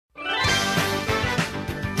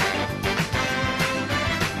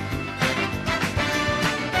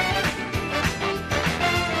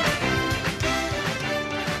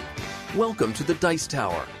Welcome to the Dice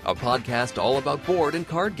Tower, a podcast all about board and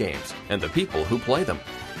card games and the people who play them.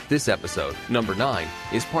 This episode, number 9,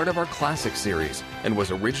 is part of our Classic series and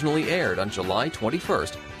was originally aired on July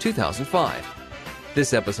 21st, 2005.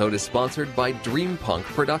 This episode is sponsored by Dreampunk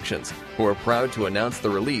Productions, who are proud to announce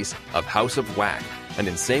the release of House of Whack, an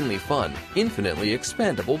insanely fun, infinitely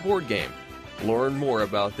expandable board game. Learn more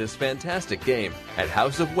about this fantastic game at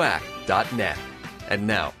houseofwhack.net. And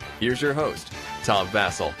now, here's your host, Tom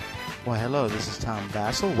Vassell. Well, hello, this is Tom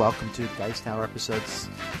Vassell. Welcome to Dice Tower episodes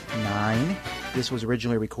 9. This was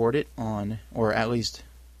originally recorded on, or at least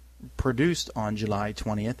produced on July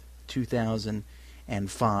 20th,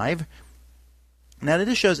 2005. Now,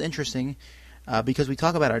 this show is interesting because we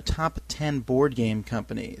talk about our top 10 board game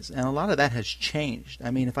companies, and a lot of that has changed. I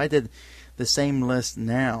mean, if I did the same list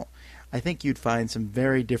now, I think you'd find some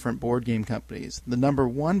very different board game companies. The number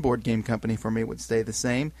 1 board game company for me would stay the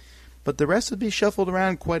same, but the rest would be shuffled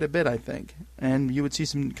around quite a bit, I think. And you would see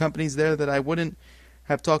some companies there that I wouldn't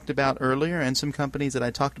have talked about earlier, and some companies that I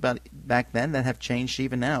talked about back then that have changed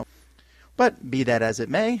even now. But be that as it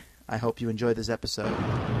may, I hope you enjoy this episode.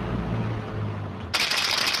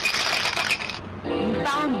 You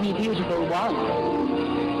found me beautiful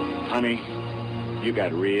once. Honey, you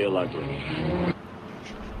got real ugly.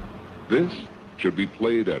 This should be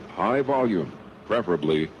played at high volume,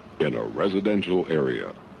 preferably in a residential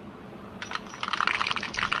area.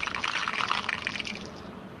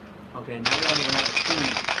 Okay, now we don't even have a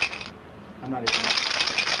screen. I'm not even...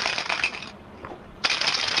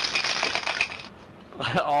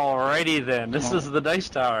 Alrighty then, this is the Dice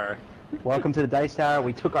Tower. Welcome to the Dice Tower.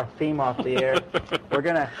 We took our theme off the air. We're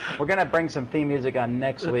gonna bring some theme music on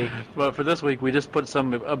next week. But for this week, we just put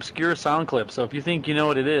some obscure sound clips. So if you think you know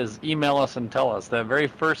what it is, email us and tell us. That very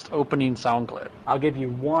first opening sound clip. I'll give you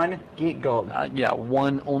 1 geek gold. Yeah,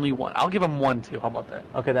 only one. I'll give them 1 too. How about that?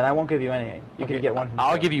 Okay, then I won't give you any. You can get 1 from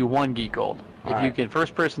I'll Joe. give you 1 geek gold. If you can,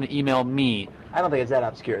 first person to email me. I don't think it's that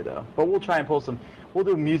obscure though. But we'll try and pull some. We'll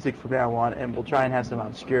do music from now on, and we'll try and have some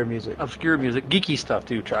obscure music. Obscure music, geeky stuff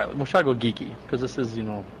too. We'll try to go geeky because this is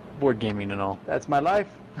board gaming and all. That's my life.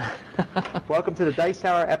 Welcome to the Dice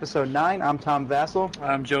Tower, episode 9. I'm Tom Vassell.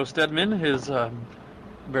 I'm Joe Stedman, his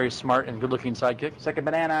very smart and good-looking sidekick. Second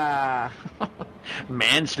banana.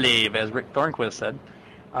 Manslave, as Rick Thornquist said.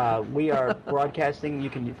 We are broadcasting. You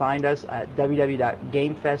can find us at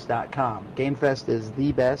www.gamefest.com. GameFest is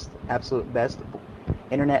the best, absolute best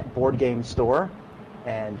internet board game store,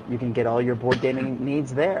 and you can get all your board gaming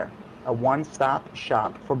needs there. A one-stop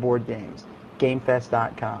shop for board games.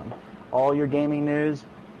 GameFest.com. All your gaming news,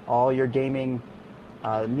 all your gaming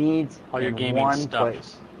needs all your in gaming one stuff.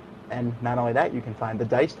 place. And not only that, you can find the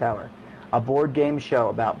Dice Tower, a board game show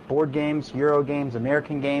about board games, Euro games,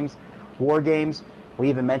 American games, war games. We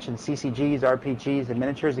even mention CCGs, RPGs, and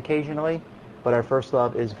miniatures occasionally, but our first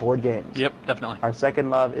love is board games. Yep, definitely. Our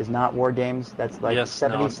second love is not war games. That's like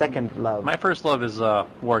 72nd love. My first love is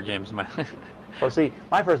war games. Well, see,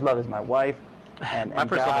 my first love is my wife, and My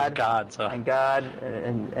first God, love is God. So. And God,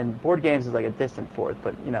 and board games is like a distant fourth,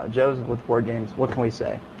 but, Joe's with board games. What can we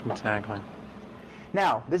say? Exactly.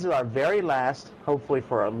 Now, this is our very last, hopefully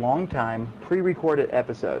for a long time, pre-recorded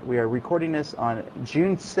episode. We are recording this on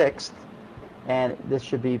June 6th, and this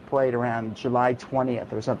should be played around July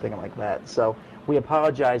 20th or something like that. So we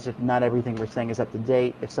apologize if not everything we're saying is up to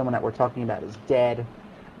date, if someone that we're talking about is dead,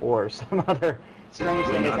 or some other strange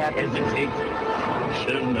thing has happened.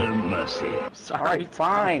 Show no mercy. Sorry. All right,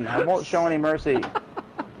 fine. I won't show any mercy.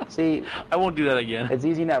 See, I won't do that again. it's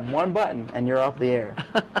easy enough. 1 button, and you're off the air.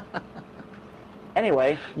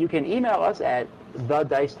 Anyway, you can email us at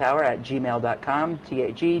thedicetower@gmail.com,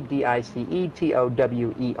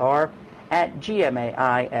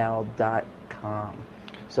 thedicetower@gmail.com.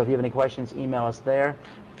 So if you have any questions, email us there.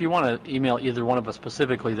 If you want to email either one of us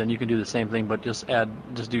specifically, then you can do the same thing, but just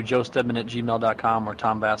do joestedman@gmail.com or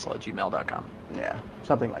tomvassell@gmail.com. Yeah,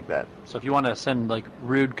 something like that. So if you want to send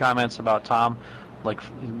rude comments about Tom,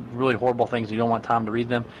 really horrible things, you don't want Tom to read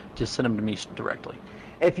them, just send them to me directly.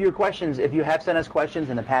 If you have sent us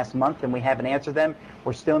questions in the past month and we haven't answered them,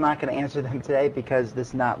 we're still not going to answer them today because this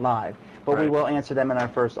is not live. But we will answer them in our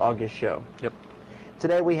first August show. Yep.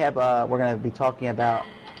 Today we're going to be talking about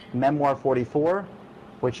Memoir 44,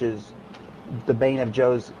 which is the bane of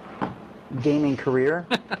Joe's gaming career.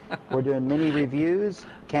 We're doing mini reviews,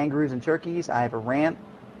 kangaroos and turkeys. I have a rant.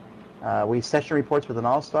 We session reports with an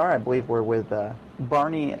all-star. I believe we're with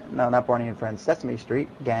Barney, no, not Barney and Friends, Sesame Street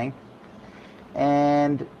gang.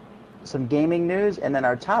 And some gaming news, and then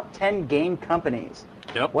our top 10 game companies.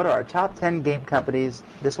 Yep. What are our top 10 game companies?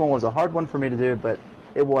 This one was a hard one for me to do, but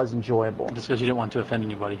it was enjoyable. Just because you didn't want to offend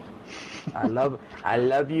anybody. I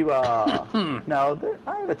love you all. No,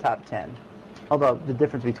 I have a top 10. Although the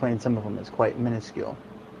difference between some of them is quite minuscule.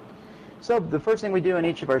 So the first thing we do in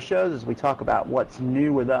each of our shows is we talk about what's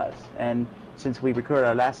new with us. And since we recorded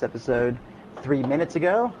our last episode 3 minutes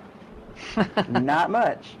ago, not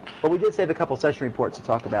much. But we did save a couple session reports to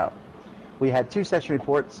talk about. We had 2 session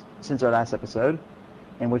reports since our last episode,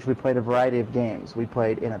 in which we played a variety of games. We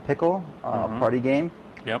played in a Pickle, party game.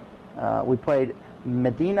 Yep. We played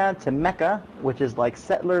Medina to Mecca, which is like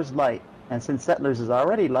Settlers Light. And since Settlers is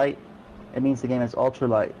already light, it means the game is ultra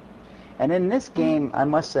light. And in this game, I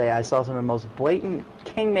must say, I saw some of the most blatant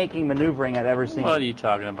king-making maneuvering I've ever seen. What are you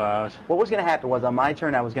talking about? What was going to happen was on my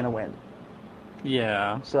turn, I was going to win.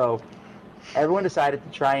 Yeah. So everyone decided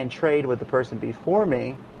to try and trade with the person before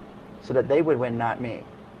me so that they would win, not me.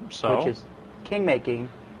 So? Which is king-making,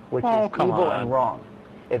 which Oh, is come evil on. and wrong.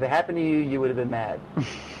 If it happened to you, you would have been mad.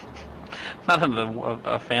 Not in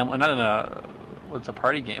a family, not in a, what's a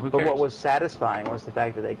party game? Who But cares? what was satisfying was the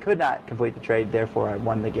fact that they could not complete the trade, therefore I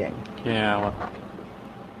won the game. Yeah, well,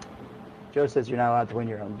 Joe says you're not allowed to win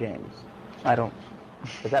your own games. I don't.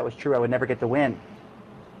 If that was true, I would never get to win.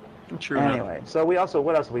 true enough. Anyway, so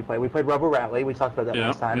what else did we play? We played Rubber Rally. We talked about that Yeah,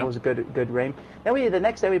 last time. yeah. It was a good game. Then the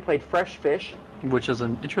next day we played Fresh Fish, Which is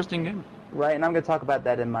an interesting game. right? And I'm going to talk about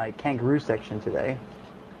that in my kangaroo section today.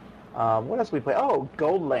 What else did we play? Oh,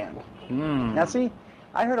 Goldland. Now see,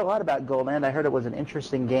 I heard a lot about Goldland. I heard it was an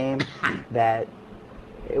interesting game, that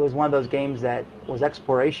it was one of those games that was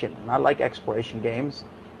exploration. And I like exploration games.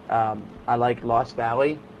 I like Lost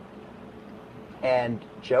Valley. And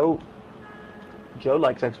Joe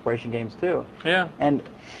likes exploration games too. Yeah. And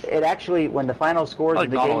it actually, when the final scores I like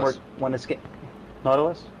of the game Nautilus. were,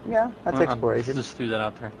 Nautilus? Yeah, that's exploration. Just threw that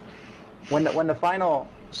out there. When the final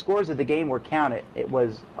scores of the game were counted, it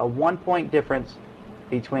was a 1-point difference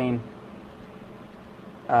between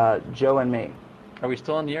Joe and me. Are we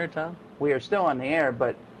still on the air, Tom? We are still on the air,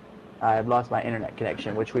 but I've lost my internet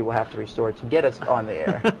connection, which we will have to restore to get us on the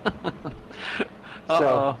air.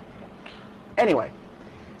 Uh-oh. Anyway,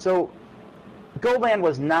 so Goldland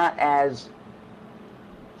was not as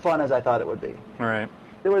fun as I thought it would be. All right.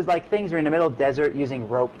 There was like things were in the middle of the desert using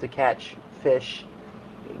rope to catch fish.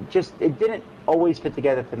 It didn't always fit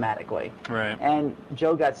together thematically. Right. And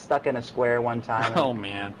Joe got stuck in a square one time. Oh,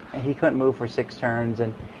 man. And he couldn't move for 6 turns,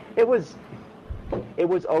 and it was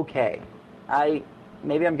okay.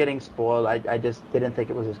 Maybe I'm getting spoiled. I just didn't think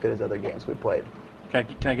it was as good as other games we played, Can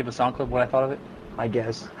I give a sound clip of what I thought of it? I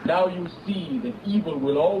guess. Now you see that evil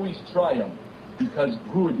will always triumph because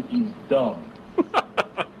good is dumb.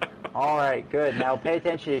 All right, good. Now pay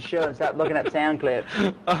attention to the show and stop looking at sound clips.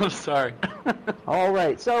 I'm sorry. All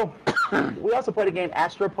right, so we also played a game,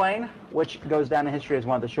 Astroplane, which goes down in history as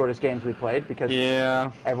one of the shortest games we played because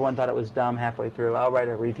Yeah. everyone thought it was dumb halfway through. I'll write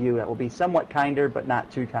a review that will be somewhat kinder, but not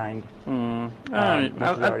too kind. All right. which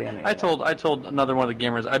is already on the I internet. told another one of the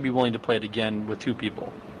gamers I'd be willing to play it again with 2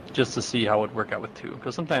 people, just to see how it would work out with 2.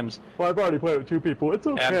 Because sometimes Well, I've already played with 2 people. It's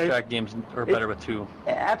okay. abstract games are better with 2.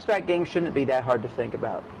 Abstract games shouldn't be that hard to think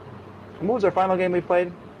about. And what was our final game we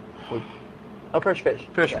played? Fresh Fish.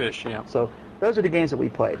 Fish, yeah. So those are the games that we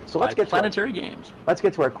played. So let's get planetary games. Let's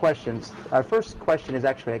get to our questions. Our first question is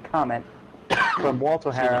actually a comment from Walt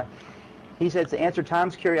O'Hara. He said, to answer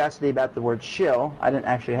Tom's curiosity about the word shill, I didn't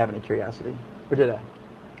actually have any curiosity. Or did I?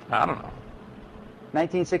 I don't know.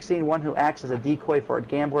 1916, one who acts as a decoy for a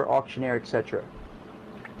gambler, auctioneer, etc.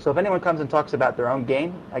 So if anyone comes and talks about their own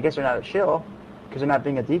game, I guess they're not a shill because they're not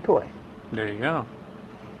being a decoy. There you go.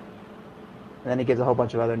 And then he gives a whole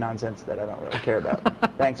bunch of other nonsense that I don't really care about.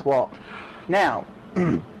 Thanks, Walt. Now,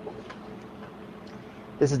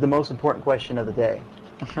 this is the most important question of the day,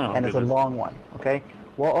 Oh, and it's a goodness. long one, okay?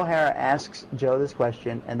 Walt O'Hara asks Joe this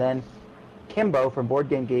question, and then Kimbo from Board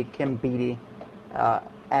Game Geek, Kim Beatty,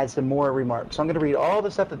 adds some more remarks. So I'm going to read all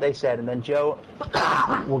the stuff that they said, and then Joe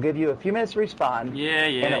will give you a few minutes to respond Yeah,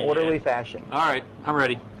 in an orderly fashion. All right, I'm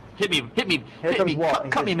ready. Hit me. Here hit comes me. Walt.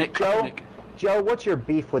 He Cut me, says, Mick. Cut me, Mick. Joe, what's your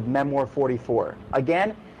beef with Memoir 44?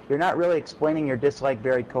 Again, you're not really explaining your dislike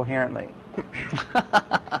very coherently.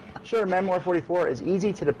 Sure, Memoir 44 is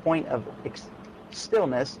easy to the point of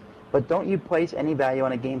stillness, but don't you place any value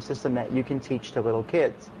on a game system that you can teach to little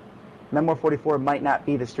kids? Memoir 44 might not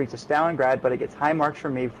be the streets of Stalingrad, but it gets high marks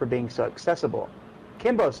from me for being so accessible.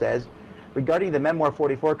 Kimbo says, regarding the Memoir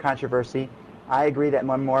 44 controversy, I agree that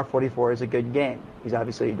Memoir 44 is a good game. He's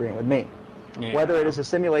obviously agreeing with me. Yeah. Whether it is a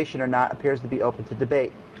simulation or not appears to be open to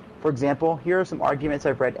debate. For example, here are some arguments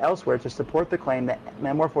I've read elsewhere to support the claim that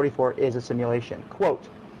Memoir 44 is a simulation. Quote,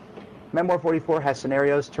 Memoir 44 has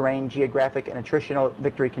scenarios, terrain, geographic and attritional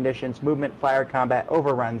victory conditions, movement, fire, combat,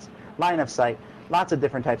 overruns, line of sight, lots of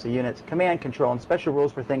different types of units, command control, and special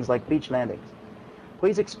rules for things like beach landings.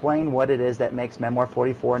 Please explain what it is that makes Memoir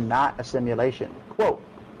 44 not a simulation. Quote,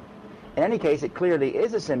 in any case, it clearly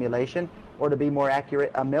is a simulation, or to be more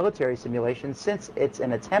accurate, a military simulation, since it's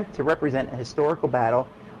an attempt to represent a historical battle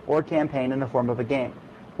or campaign in the form of a game.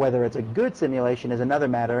 Whether it's a good simulation is another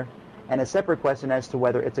matter, and a separate question as to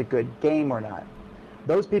whether it's a good game or not.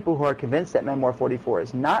 Those people who are convinced that Memoir 44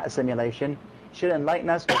 is not a simulation should enlighten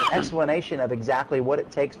us with an explanation of exactly what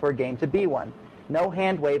it takes for a game to be one. No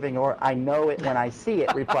hand-waving or I know it when I see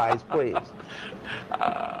it replies, please.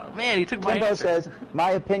 Man, he took my Timbo answer. says,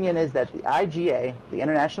 my opinion is that the IGA, the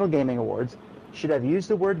International Gaming Awards, should have used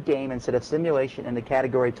the word game instead of simulation in the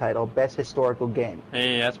category title, Best Historical Game.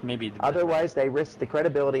 Hey, that's maybe the Otherwise, they risk the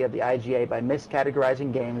credibility of the IGA by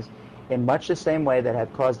miscategorizing games in much the same way that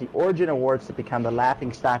have caused the Origin Awards to become the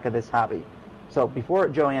laughing stock of this hobby. So before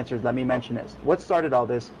Joe answers, let me mention this. What started all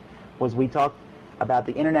this was we talked about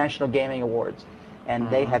the International Gaming Awards, and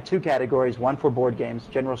they have two categories, one for board games,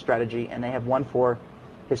 general strategy, and they have one for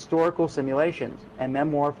historical simulations, and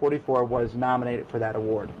Memoir 44 was nominated for that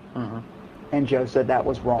award. And Joe said that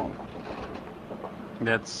was wrong.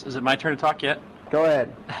 Is it my turn to talk yet? Go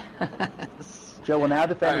ahead. Joe will now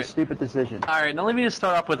defend All his right. stupid decision. All right, now let me just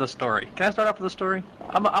start off with a story. Can I start off with a story?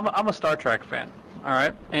 I'm a Star Trek fan, all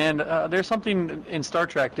right? And there's something in Star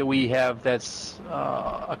Trek that we have that's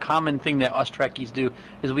a common thing that us Trekkies do,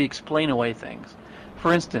 is we explain away things.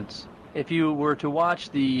 For instance, if you were to watch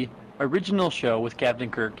the original show with Captain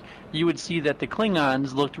Kirk, you would see that the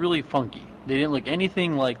Klingons looked really funky. They didn't look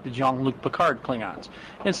anything like the Jean-Luc Picard Klingons.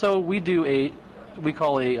 And so there's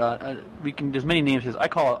many names. I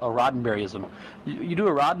call it a Roddenberryism. You do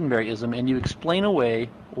a Roddenberryism and you explain away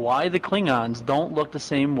why the Klingons don't look the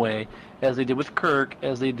same way as they did with Kirk,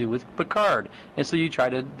 as they do with Picard. And so you try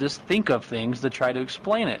to just think of things to try to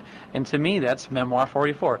explain it. And to me, that's Memoir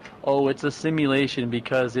 44. Oh, it's a simulation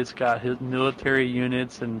because it's got his military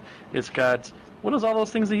units and it's got, what is all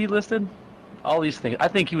those things that he listed? All these things. I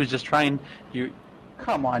think he was just trying,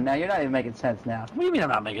 Come on now, you're not even making sense now. what do you mean I'm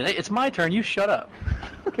not making it? It's my turn. You shut up.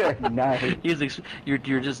 Good night.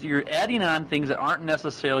 You're adding on things that aren't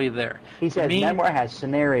necessarily there. He says Me- Memoir has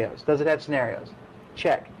scenarios. Does it have scenarios?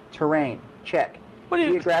 Check. Terrain. Check. What do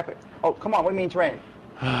you- Geographic. Oh, come on. What do you mean terrain?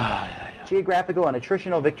 Geographical and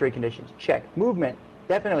attritional victory conditions. Check. Movement.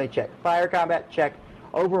 Definitely check. Fire combat. Check.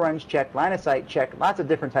 Overruns. Check. Line of sight. Check. Lots of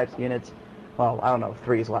different types of units. Well, I don't know if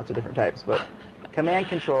 3 is lots of different types, but command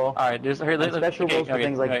control. All right, there's special rules for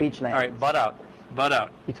things like beach All lands. right, butt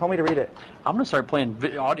out. He told me to read it. I'm gonna start playing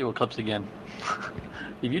audio clips again.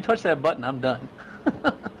 If you touch that button, I'm done.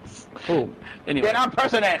 Ooh. Anyway. Then I'm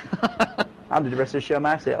president. I'll do the rest of the show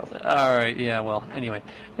myself. All right, yeah. Well, anyway,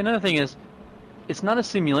 another thing is, it's not a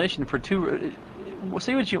simulation for two.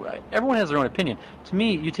 Say what you. Everyone has their own opinion. To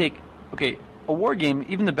me, you take a war game.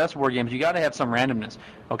 Even the best war games, you got to have some randomness.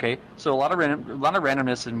 Okay, so a lot of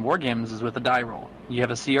randomness in war games is with a die roll. You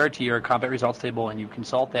have a CRT or a combat results table, and you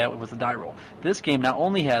consult that with a die roll. This game not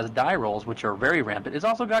only has die rolls, which are very rampant, it's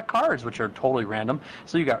also got cards, which are totally random.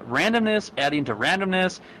 So you got randomness adding to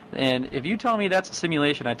randomness, and if you tell me that's a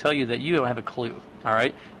simulation, I tell you that you don't have a clue. All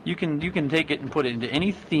right, you can take it and put it into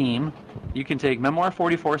any theme. You can take Memoir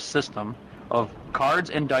 44's system of cards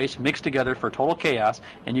and dice mixed together for total chaos,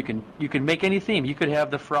 and you can make any theme. You could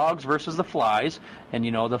have the frogs versus the flies, and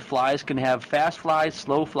the flies can have fast flies,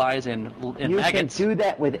 slow flies, and maggots. You can do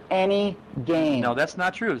that with any game. No, that's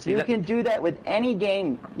not true. See, you can do that with any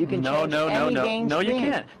game. You can change any game's No, you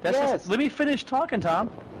theme. can't. That's yes. let me finish talking,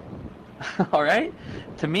 Tom. All right?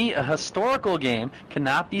 To me, a historical game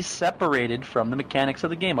cannot be separated from the mechanics of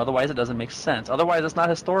the game. Otherwise, it doesn't make sense. Otherwise, it's not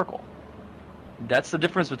historical. That's the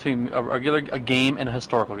difference between a game and a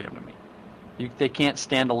historical game to me. They can't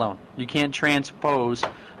stand alone. You can't transpose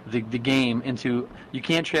the game into. You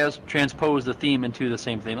can't transpose the theme into the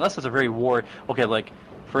same thing unless it's a very war. Okay, like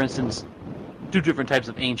for instance, 2 different types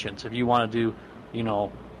of ancients. If you want to do,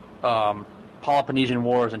 Peloponnesian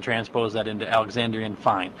Wars and transpose that into Alexandrian,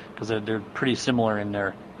 fine, because they're pretty similar in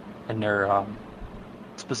their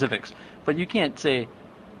specifics. But you can't say,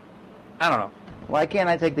 I don't know. Why can't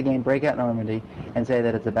I take the game Breakout Normandy and say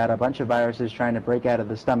that it's about a bunch of viruses trying to break out of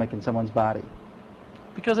the stomach in someone's body?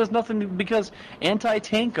 Because there's nothing. Because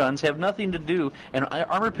anti-tank guns have nothing to do, and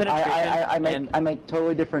armor penetration. I make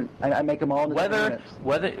totally different. I make them all into different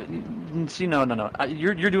units. See, no.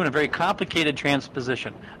 You're doing a very complicated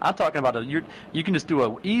transposition. I'm talking about you can just do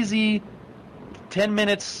a easy 10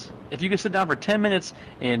 minutes. If you can sit down for 10 minutes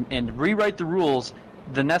and rewrite the rules,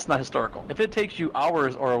 then that's not historical. If it takes you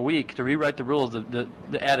hours or a week to rewrite the rules to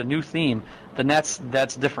add a new theme, then that's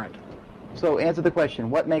different. So answer the question: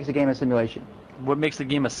 what makes a game a simulation? what makes the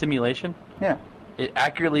game a simulation? Yeah. It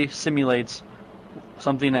accurately simulates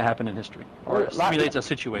something that happened in history, or simulates a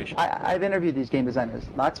situation. I've interviewed these game designers.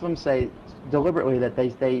 Lots of them say deliberately that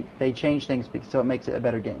they change things so it makes it a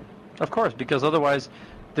better game. Of course, because otherwise,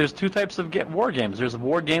 there's two types of war games. There's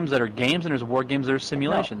war games that are games, and there's war games that are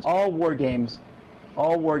simulations. No, all war games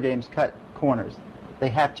cut corners. They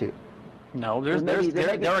have to. No, there are two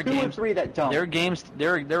games. Or three that don't. There are games.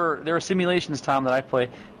 There are simulations, Tom, that I play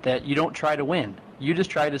that you don't try to win. You just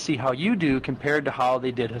try to see how you do compared to how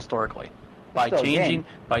they did historically. By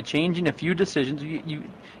changing a few decisions,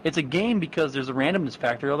 it's a game because there's a randomness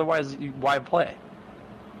factor. Otherwise, why play?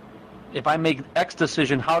 If I make X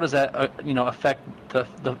decision, how does that affect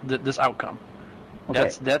this outcome?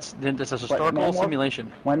 Okay. That's a historical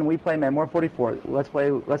simulation. When we play Memoir 44, let's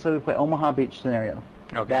say we play Omaha Beach scenario.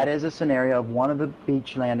 Okay. That is a scenario of one of the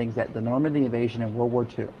beach landings at the Normandy invasion in World War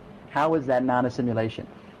II. How is that not a simulation?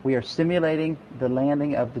 We are simulating the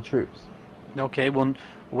landing of the troops. Okay, well,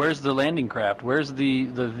 where's the landing craft? Where's the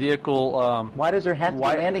vehicle? Why does there have to be a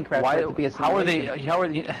landing craft for it to be a simulation? How are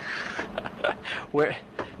they? Where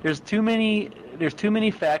there's too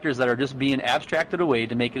many factors that are just being abstracted away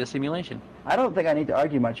to make it a simulation. I don't think I need to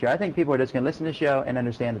argue much here. I think people are just going to listen to the show and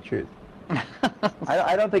understand the truth.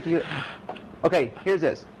 I don't think you... Okay, here's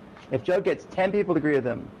this. If Joe gets 10 people to agree with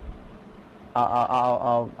him,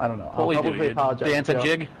 I don't know. I'll probably apologize. Dance a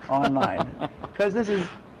jig? Online. Because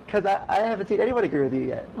I haven't seen anyone agree with you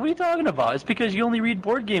yet. What are you talking about? It's because you only read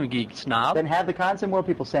Board Game Geek, snob. Then have the Constant World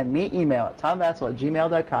people send me email at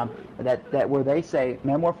tomvassal@gmail.com that where they say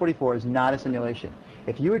Memoir 44 is not a simulation.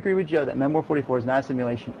 If you agree with Joe that Memoir 44 is not a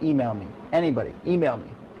simulation, email me. Anybody, email me.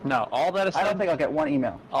 No, all that aside... I don't think I'll get one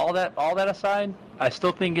email. All that aside, I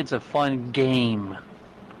still think it's a fun game.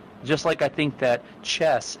 Just like I think that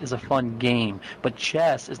chess is a fun game, but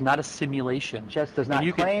chess is not a simulation. Chess does not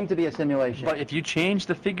claim to be a simulation. But if you change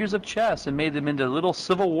the figures of chess and made them into little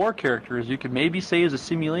Civil War characters, you could maybe say it's a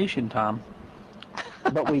simulation, Tom.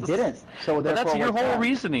 But we didn't. So that's your whole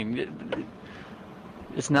reasoning.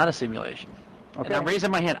 It's not a simulation. Okay. And I'm raising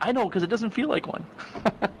my hand. I know, because it doesn't feel like one.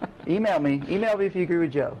 Email me. Email me if you agree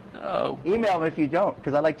with Joe. Oh. Email me if you don't,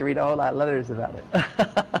 because I like to read a whole lot of letters about it.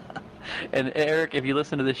 And Eric, if you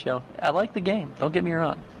listen to this show, I like the game. Don't get me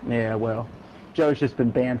wrong. Yeah, well, Joe's just been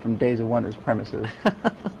banned from Days of Wonder's premises.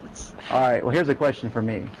 All right, well, here's a question for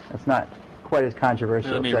me. It's not quite as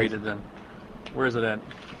controversial. Let me read it then. Where is it at?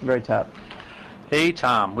 Very top. Hey,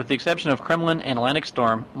 Tom. With the exception of Kremlin and Atlantic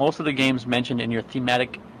Storm, most of the games mentioned in your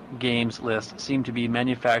thematic games list seem to be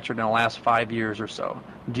manufactured in the last 5 years or so.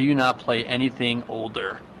 Do you not play anything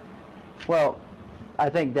older? Well, I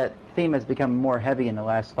think that theme has become more heavy in the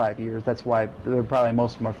last 5 years. That's why probably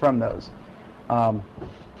most of them are from those.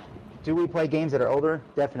 Do we play games that are older?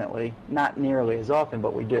 Definitely. Not nearly as often,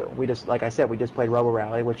 but we do. We just, like I said, we just played Robo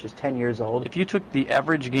Rally, which is 10 years old. If you took the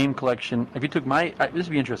average game collection, if you took this would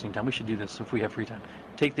be interesting, Tom. We should do this if we have free time.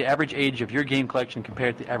 Take the average age of your game collection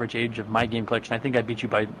compared to the average age of my game collection. I think I'd beat you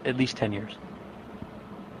by at least 10 years.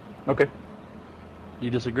 Okay. You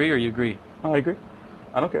disagree or you agree? I agree.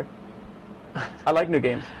 I don't care. I like new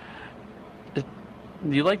games.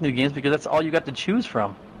 You like new games because that's all you got to choose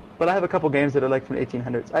from. But I have a couple games that are like from the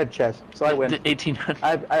 1800s. I have chess, so I win. The 1800s.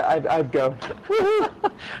 I've go.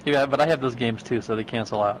 Yeah, but I have those games too, so they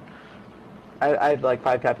cancel out. I have like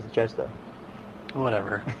 5 copies of chess though.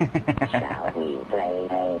 Whatever. Shall we play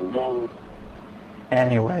a game?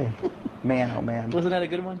 Anyway, man, oh man. Wasn't that a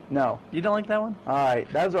good one? No. You don't like that one? All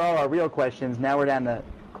right, those are all our real questions. Now we're down to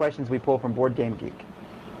questions we pull from Board Game Geek.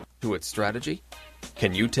 To its strategy?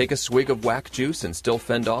 Can you take a swig of whack juice and still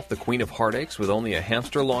fend off the Queen of Heartaches with only a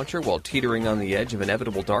hamster launcher while teetering on the edge of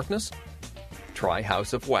inevitable darkness? Try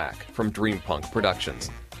House of Whack from Dreampunk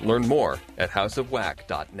Productions. Learn more at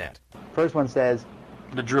houseofwhack.net. First one says...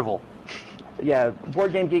 The drivel. Yeah,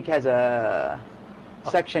 Board Game Geek has a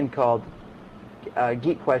section called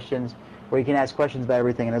Geek Questions where you can ask questions about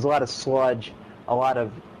everything. And there's a lot of sludge, a lot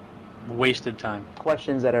of... wasted time.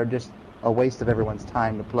 Questions that are just a waste of everyone's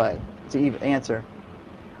time to play, to even answer.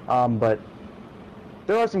 But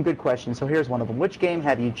there are some good questions, so here's one of them. Which game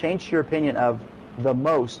have you changed your opinion of the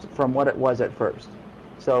most from what it was at first?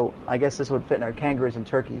 So I guess this would fit in our kangaroos and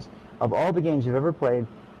turkeys. Of all the games you've ever played,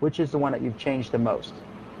 which is the one that you've changed the most?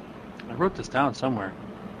 I wrote this down somewhere.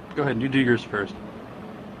 Go ahead, you do yours first.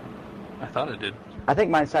 I thought I did. I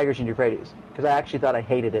think mine's Tigers and Euphrates, because I actually thought I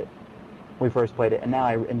hated it when we first played it, and now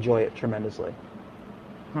I enjoy it tremendously.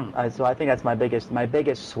 So I think that's my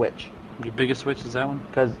biggest switch. Your biggest switch is that one?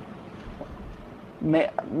 Because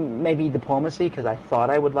maybe diplomacy, because I thought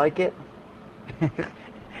I would like it,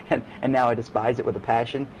 and now I despise it with a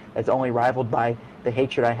passion that's only rivaled by the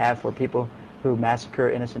hatred I have for people who massacre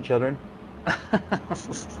innocent children?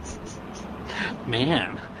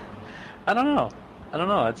 Man, I don't know.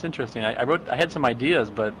 It's interesting. I had some ideas,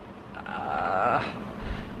 but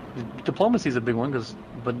diplomacy is a big one.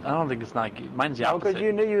 But I don't think it's not. Mine's the opposite. Because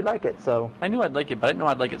you knew you'd like it, so. I knew I'd like it, but I didn't know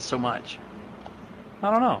I'd like it so much.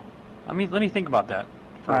 I don't know. I mean, let me think about that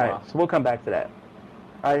for a while. All right, so we'll come back to that.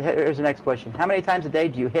 All right, here's the next question. How many times a day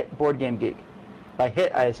do you hit Board Game Geek? By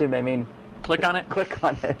hit, I assume they mean... Click on it? Click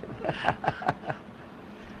on it.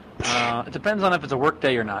 It depends on if it's a work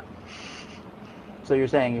day or not. So you're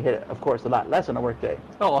saying you hit it, of course, a lot less on a work day.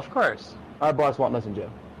 Oh, of course. Our boss won't listen,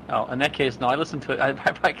 Joe. Oh, in that case, no, I listen to it. I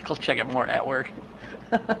probably could check it more at work.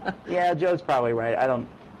 Yeah, Joe's probably right.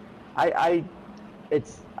 I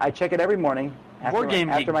check it every morning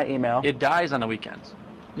after my email. It dies on the weekends.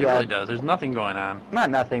 It really does. There's nothing going on. Not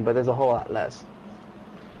nothing, but there's a whole lot less.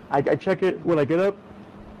 I check it when I get up.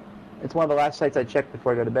 It's one of the last sites I check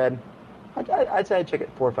before I go to bed. I'd say I check it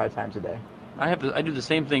 4 or 5 times a day. I do the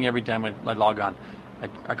same thing every time I log on.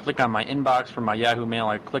 I click on my inbox for my Yahoo Mail.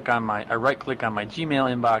 I right click on my Gmail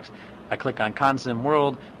inbox. I click on Consim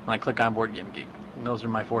World, and I click on Board Game Geek. And those are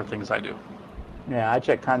my 4 things I do. Yeah, I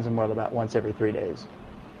check Consim World about once every 3 days.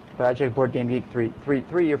 But I check Board Game Geek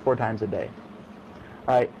 3 or 4 times a day.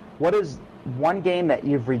 All right, what is one game that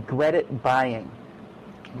you've regretted buying?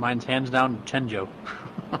 Mine's hands down Tenjo.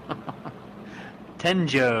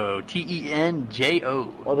 Tenjo,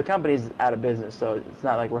 Tenjo. Well, the company's out of business, so it's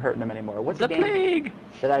not like we're hurting them anymore. What's the game plague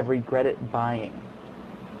that I've regretted buying?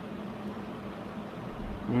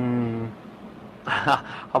 How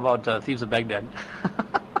about Thieves of Baghdad?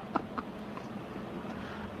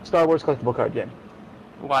 Star Wars collectible card game.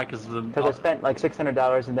 Why? Because I spent like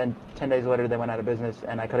 $600, and then 10 days later they went out of business,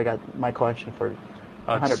 and I could have got my collection for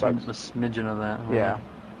 $100. A smidgen of that. Yeah.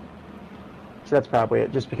 So that's probably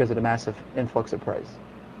it, just because of the massive influx of price.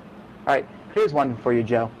 All right, here's one for you,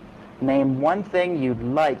 Joe. Name one thing you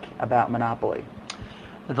like about Monopoly.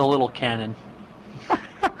 The little cannon.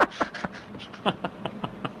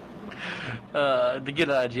 The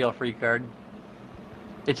get out of jail free card.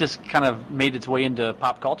 It just kind of made its way into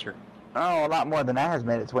pop culture. Oh, a lot more than that has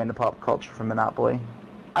made its way into pop culture from Monopoly.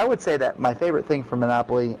 I would say that my favorite thing from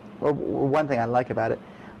Monopoly, or one thing I like about it,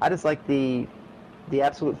 I just like the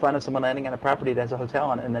absolute fun of someone landing on a property that has a hotel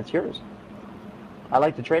on it and that's yours. I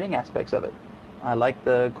like the trading aspects of it. I like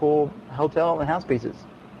the cool hotel and house pieces.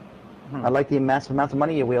 I like the massive amounts of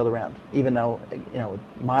money you wield around, even though, with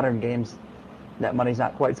modern games, that money's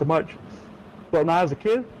not quite so much. But when I was a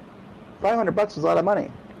kid, $500 is a lot of money.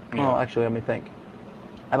 Yeah. Well, actually, let me think.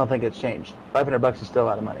 I don't think it's changed. $500 is still a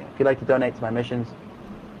lot of money. If you'd like to donate to my missions,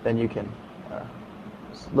 then you can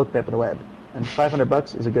look me up on the web. And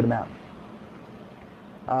 $500 is a good amount.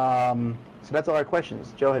 So that's all our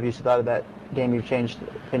questions. Joe, have you thought of that game you've changed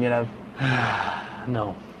opinion of?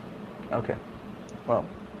 No. Okay. Well,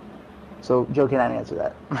 so Joe cannot answer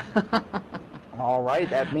that. All right,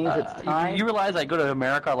 that means it's time. You realize I go to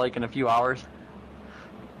America like in a few hours?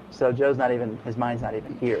 So his mind's not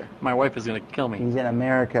even here. My wife is going to kill me. He's in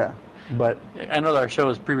America, but... I know that our show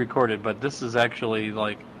is pre-recorded, but this is actually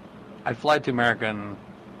like... I fly to America in,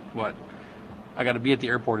 I got to be at the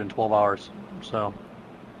airport in 12 hours, so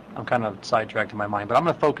I'm kind of sidetracked in my mind. But I'm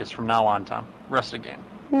going to focus from now on, Tom. The rest of the game.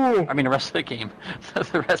 Ooh. I mean, the rest of the game.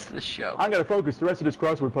 The rest of the show. I'm going to focus the rest of this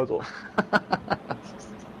crossword puzzle.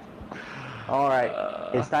 All right,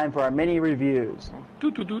 it's time for our mini reviews.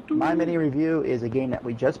 My mini review is a game that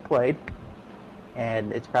we just played,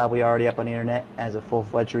 and it's probably already up on the internet as a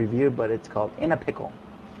full-fledged review, but it's called In a Pickle.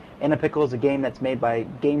 In a Pickle is a game that's made by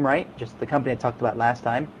Game Right, just the company I talked about last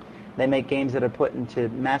time. They make games that are put into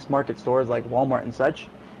mass market stores like Walmart and such.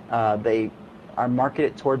 They are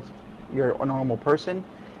marketed towards your normal person,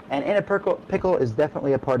 and In a Pickle is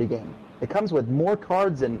definitely a party game. It comes with more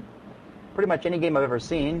cards than pretty much any game I've ever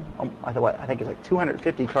seen. I think it's like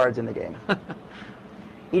 250 cards in the game.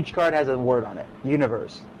 Each card has a word on it.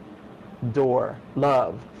 Universe, door,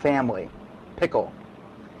 love, family, pickle.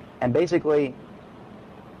 And basically,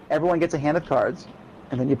 everyone gets a hand of cards,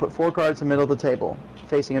 and then you put 4 cards in the middle of the table,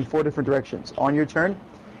 facing in 4 different directions. On your turn,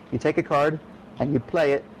 you take a card, and you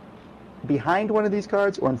play it behind one of these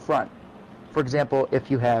cards or in front. For example, if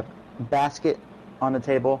you have basket on the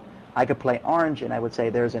table, I could play orange, and I would say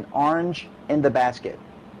there's an orange in the basket.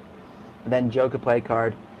 And then Joe could play a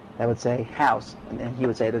card that would say house, and then he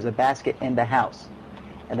would say there's a basket in the house.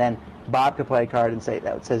 And then Bob could play a card and say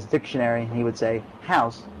that says dictionary, and he would say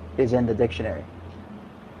house is in the dictionary.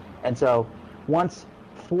 And so once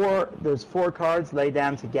there's 4 cards laid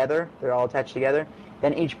down together, they're all attached together,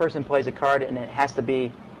 then each person plays a card, and it has to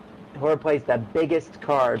be whoever plays the biggest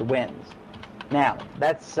card wins. Now,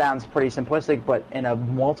 that sounds pretty simplistic, but in a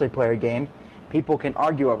multiplayer game, people can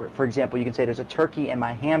argue over it. For example, you can say there's a turkey in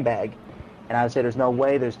my handbag, and I would say there's no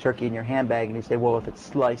way there's turkey in your handbag, and you say, well, if it's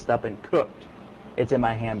sliced up and cooked, it's in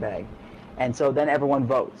my handbag. And so then everyone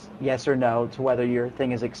votes, yes or no, to whether your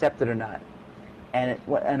thing is accepted or not. And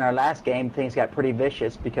in our last game, things got pretty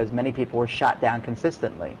vicious because many people were shot down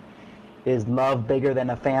consistently. Is love bigger than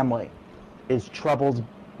a family? Is troubles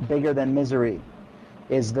bigger than misery?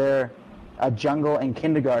 Is there a jungle in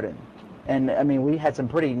kindergarten? And, I mean, we had some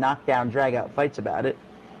pretty knockdown, drag-out fights about it,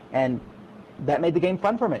 and that made the game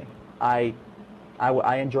fun for me. I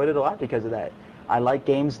enjoyed it a lot because of that. I like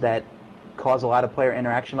games that cause a lot of player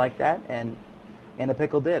interaction like that, and the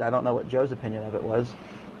Pickle did. I don't know what Joe's opinion of it was.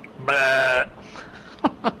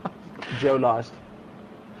 Joe lost.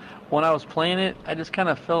 When I was playing it, I just kind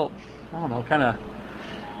of felt, I don't know, kind of...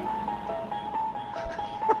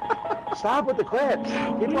 Stop with the clips.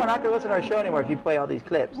 People are not going to listen to our show anymore if you play all these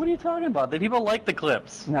clips. What are you talking about? The people like the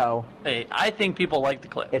clips. No. Hey, I think people like the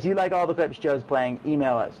clips. If you like all the clips Joe's playing,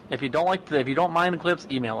 email us. If you don't mind the clips,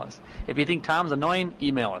 email us. If you think Tom's annoying,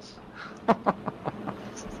 email us.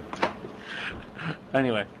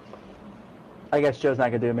 Anyway. I guess Joe's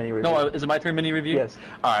not going to do a mini review. No, is it my turn mini review? Yes.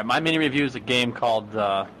 All right, my mini review is a game called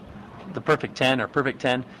The Perfect 10 or Perfect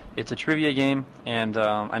 10. It's a trivia game, and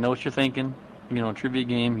I know what you're thinking. You know, trivia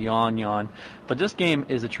game, yawn, yawn. But this game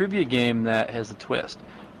is a trivia game that has a twist.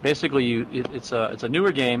 Basically, it's a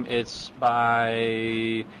newer game. It's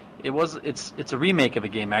a remake of a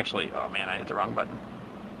game, actually. Oh man, I hit the wrong button.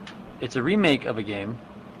 It's a remake of a game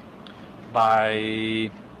by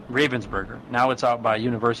Ravensburger. Now it's out by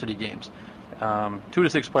University Games. 2 to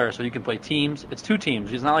 6 players, so you can play teams. It's 2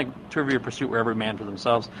 teams. It's not like Trivial Pursuit where every man for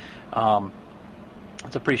themselves.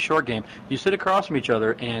 It's a pretty short game. You sit across from each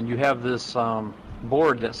other, and you have this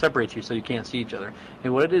board that separates you so you can't see each other.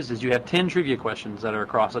 And what it is you have 10 trivia questions that are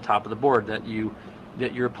across the top of the board that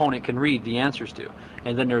your opponent can read the answers to.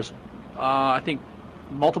 And then there's, I think,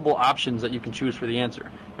 multiple options that you can choose for the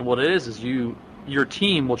answer. And what it is your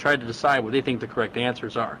team will try to decide what they think the correct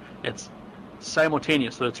answers are. It's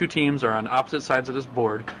simultaneous. So the 2 teams are on opposite sides of this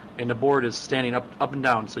board, and the board is standing up and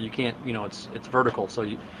down, so you can't, it's vertical, so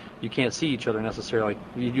you can't see each other necessarily.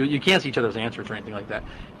 You can't see each other's answers or anything like that.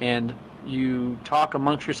 And you talk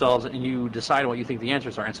amongst yourselves, and you decide what you think the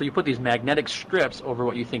answers are. And so you put these magnetic strips over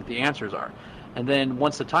what you think the answers are. And then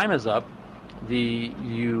once the time is up, the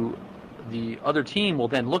other team will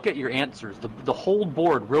then look at your answers. The whole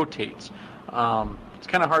board rotates. It's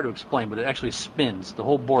kind of hard to explain, but it actually spins. The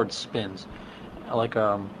whole board spins like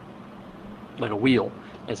a wheel.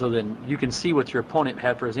 And so then you can see what your opponent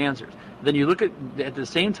had for his answers. Then you look at the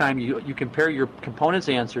same time, you compare your component's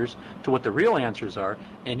answers to what the real answers are,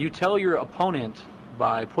 and you tell your opponent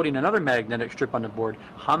by putting another magnetic strip on the board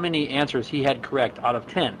how many answers he had correct out of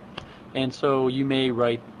 10. And so you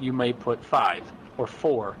may put 5 or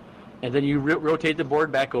 4, and then you rotate the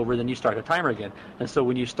board back over, then you start a timer again. And so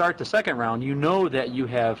when you start the second round, you know that you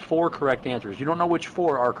have 4 correct answers. You don't know which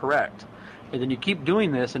 4 are correct. And then you keep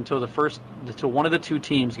doing this until one of the 2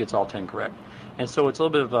 teams gets all 10 correct. And so it's a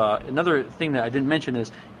little bit of another thing that I didn't mention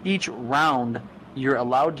is each round you're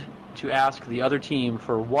allowed to ask the other team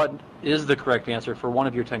for what is the correct answer for one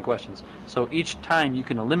of your 10 questions. So each time you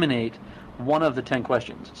can eliminate one of the 10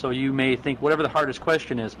 questions. So you may think whatever the hardest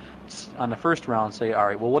question is on the first round, say, all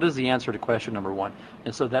right, well, what is the answer to question number 1?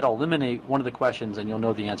 And so that'll eliminate one of the questions, and you'll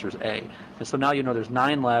know the answer is A. And so now you know there's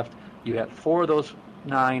 9 left. You have 4 of those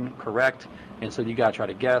 9 correct, and so you got to try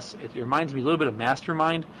to guess. It reminds me a little bit of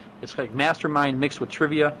Mastermind. It's like Mastermind mixed with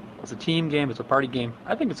trivia. It's a team game. It's a party game.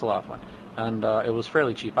 I think it's a lot of fun, and it was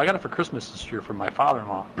fairly cheap. I got it for Christmas this year from my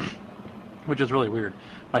father-in-law, which is really weird.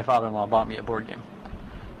 My father-in-law bought me a board game.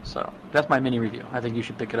 So that's my mini review. I think you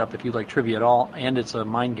should pick it up if you like trivia at all, and it's a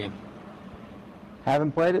mind game.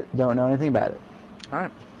 Haven't played it, don't know anything about it. All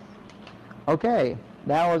right. Okay,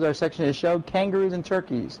 now is our section of the show, Kangaroos and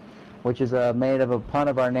Turkeys, which is made of a pun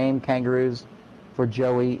of our name, kangaroos for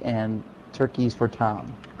Joey and turkeys for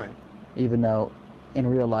Tom. Right. Even though in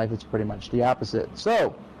real life it's pretty much the opposite.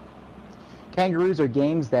 So, kangaroos are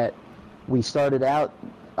games that we started out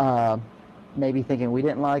maybe thinking we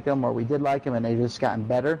didn't like them or we did like them and they've just gotten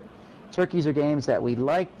better. Turkeys are games that we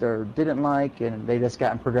liked or didn't like and they've just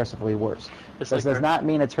gotten progressively worse. This does not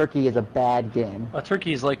mean a turkey is a bad game. A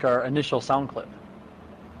turkey is like our initial sound clip.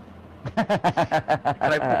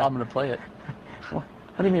 I'm going to play it. What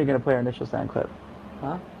do you mean you're going to play our initial sound clip?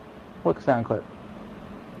 Huh? What sound clip?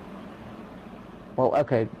 Well,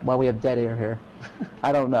 okay, while we have dead air here.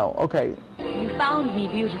 I don't know. Okay. You found me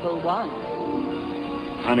beautiful once.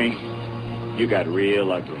 Honey, you got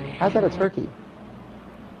real ugly. How's that a turkey?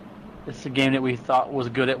 It's a game that we thought was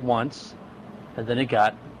good at once, and then it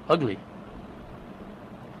got ugly.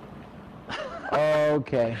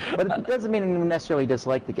 Okay, but it doesn't mean you necessarily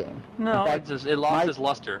dislike the game. No, In fact, it lost its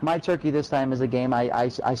luster. My turkey this time is a game I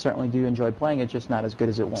certainly do enjoy playing. It's just not as good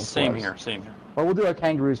as it once Same was. here, same here. Well, we'll do our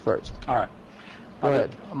kangaroos first. All right. Go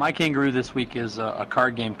ahead. My kangaroo this week is a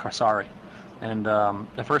card game, Karsari. And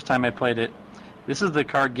the first time I played it, this is the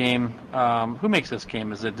card game. Who makes this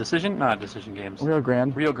game? Is it Decision? Not Decision Games. Rio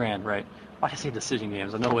Grande. Rio Grande, right. Why did I say Decision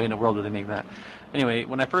Games? There's no way in the world did they make that. Anyway,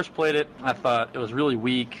 when I first played it, I thought it was really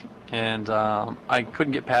weak, and I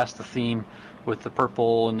couldn't get past the theme with the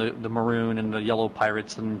purple and the maroon and the yellow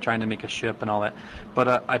pirates and trying to make a ship and all that.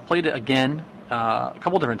 But I played it again a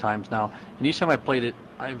couple different times now, and each time I played it,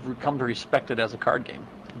 I've come to respect it as a card game.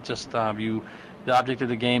 Just the object of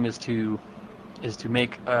the game is to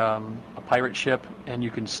make a pirate ship, and you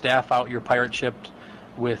can staff out your pirate ship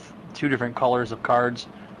with 2 different colors of cards.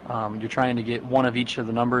 You're trying to get one of each of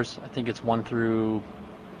the numbers. I think it's 1 through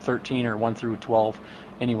 13 or 1 through 12.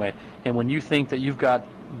 Anyway, and when you think that you've got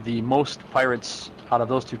the most pirates out of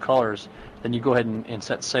those 2 colors, then you go ahead and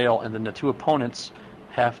set sail, and then the 2 opponents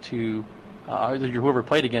have to, either whoever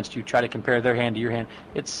played against you, try to compare their hand to your hand.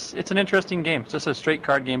 It's an interesting game. It's just a straight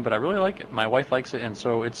card game, but I really like it. My wife likes it, and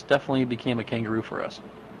so it's definitely became a kangaroo for us.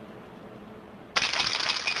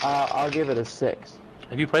 I'll give it a 6.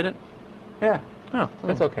 Have you played it? Yeah. Oh,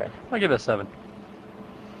 That's okay. I'll give it a 7.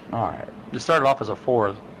 All right. It started off as a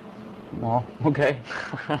 4. Well, okay.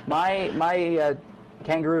 my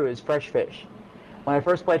kangaroo is Fresh Fish. When I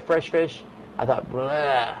first played Fresh Fish, I thought,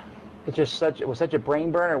 blah. It was such a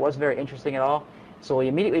brain burner. It wasn't very interesting at all. So we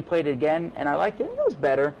immediately played it again, and I liked it. It was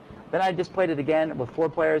better. Then I just played it again with 4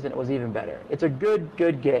 players, and it was even better. It's a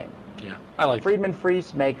good game. Yeah, I like it. Friedman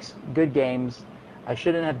Freese makes good games. I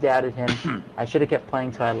shouldn't have doubted him. I should have kept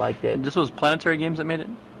playing till I liked it. This was Planetary Games that made it?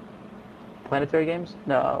 Planetary Games?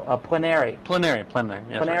 No, Plenary. Plenary.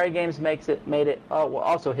 Yes, Plenary right. Games made it. Oh, well,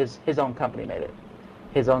 also his own company made it.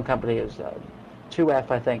 His own company is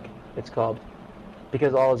 2F, I think it's called,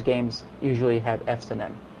 because all his games usually have Fs in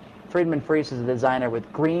them. Friedman Freese is a designer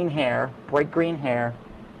with green hair, bright green hair,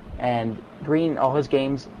 and green. All his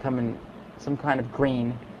games come in some kind of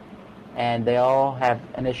green, and they all have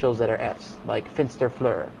initials that are Fs, like Finster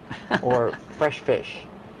Fleur or Fresh Fish.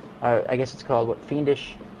 I guess it's called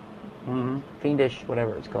Fiendish. Mm-hmm. Fiendish,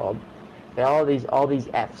 whatever it's called. They all these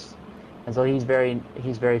Fs, and so he's very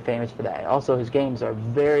famous for that. Also, his games are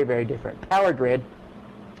very, very different. Power Grid,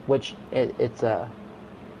 which it's a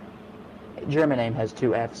German name, has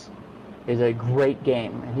 2 Fs, is a great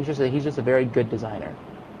game, and he's just a very good designer.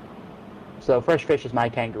 So Fresh Fish is my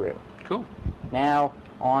kangaroo. Cool. Now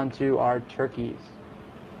On to our turkeys.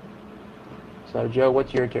 So Joe,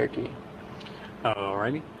 what's your turkey?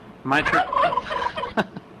 Alrighty. My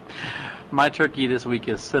turkey this week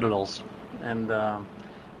is Citadels, and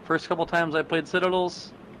first couple times I played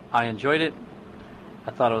Citadels, I enjoyed it.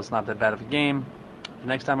 I thought it was not that bad of a game. The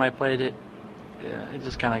next time I played it, it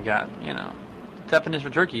just kind of got, definition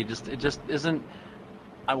for turkey. It just isn't.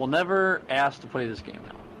 I will never ask to play this game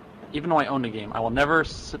now, even though I own the game. I will never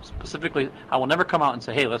come out and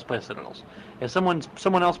say, hey, let's play Citadels. If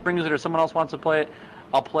someone else brings it or someone else wants to play it,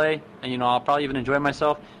 I'll play, and I'll probably even enjoy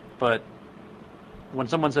myself. But when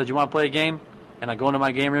someone says, you want to play a game, and I go into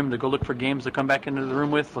my game room to go look for games to come back into the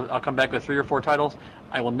room with, I'll come back with 3 or 4 titles.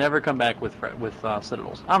 I will never come back with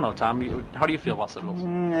Citadels. I don't know, Tom. How do you feel about Citadels?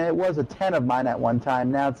 It was a 10 of mine at one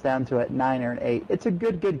time. Now it's down to a 9 or an 8. It's a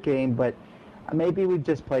good game, but maybe we've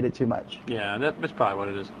just played it too much. Yeah, that's probably what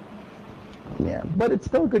it is. Yeah, but it's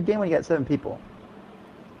still a good game when you got 7 people.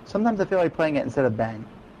 Sometimes I feel like playing it instead of Bang.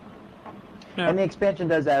 Yeah. And the expansion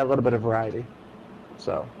does add a little bit of variety.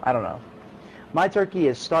 So, I don't know. My turkey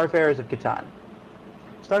is Starfarers of Catan.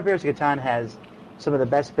 Starfarers of Catan has some of the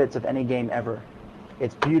best bits of any game ever.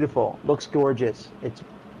 It's beautiful, looks gorgeous. It's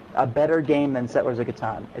a better game than Settlers of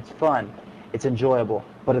Catan. It's fun, it's enjoyable,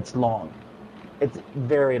 but it's long. It's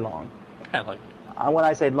very long. I like it. When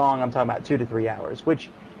I say long, I'm talking about 2 to 3 hours, which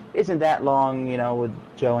isn't that long, with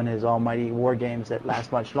Joe and his almighty war games that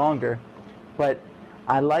last much longer. But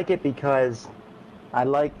I like it because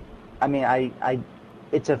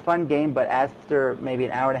it's a fun game, but after maybe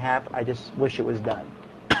an hour and a half, I just wish it was done.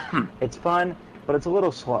 It's fun, but it's a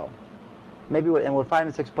little slow. Maybe with 5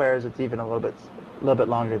 and 6 players, it's even a little bit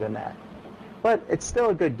longer than that. But it's still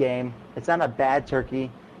a good game. It's not a bad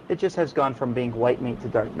turkey. It just has gone from being white meat to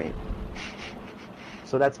dark meat.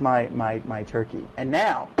 So that's my turkey. And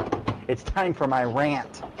now, it's time for my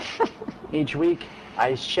rant. Each week,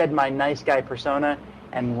 I shed my nice guy persona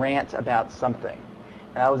and rant about something.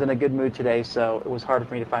 And I was in a good mood today, so it was hard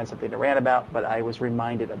for me to find something to rant about, but I was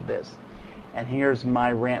reminded of this. And here's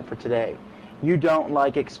my rant for today. You don't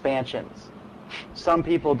like expansions. Some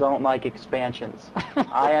people don't like expansions.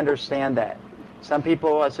 I understand that. Some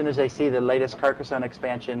people, as soon as they see the latest Carcassonne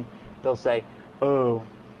expansion, they'll say, oh,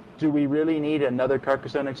 do we really need another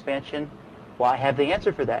Carcassonne expansion? Well, I have the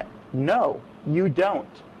answer for that. No, you don't.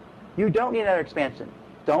 You don't need another expansion.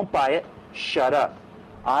 Don't buy it. Shut up.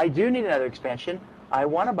 I do need another expansion. I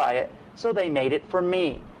want to buy it, so they made it for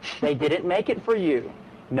me. They didn't make it for you.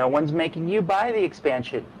 No one's making you buy the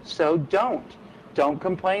expansion, so don't. Don't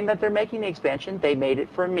complain that they're making the expansion. They made it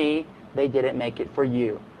for me. They didn't make it for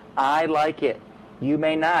you. I like it. You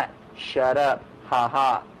may not. Shut up. Ha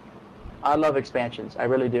ha. I love expansions. I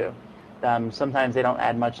really do. Sometimes they don't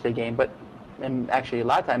add much to the game, and actually a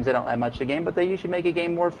lot of times they don't add much to the game, but they usually make a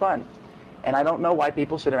game more fun. And I don't know why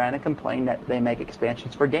people sit around and complain that they make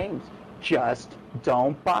expansions for games. Just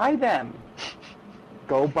don't buy them.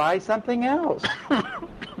 Go buy something else.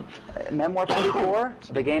 Memoir 44,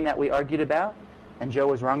 the game that we argued about, and Joe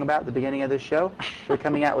was wrong about at the beginning of this show. They're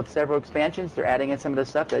coming out with several expansions. They're adding in some of the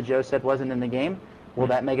stuff that Joe said wasn't in the game. Will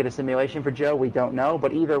that make it a simulation for Joe? We don't know.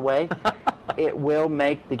 But either way, it will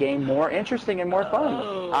make the game more interesting and more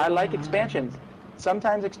fun. I like expansions.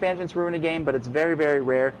 Sometimes expansions ruin a game, but it's very, very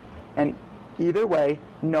rare. And either way,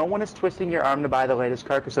 no one is twisting your arm to buy the latest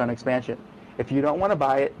Carcassonne expansion. If you don't want to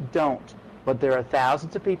buy it, don't. But there are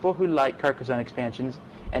thousands of people who like Carcassonne expansions,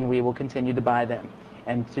 and we will continue to buy them.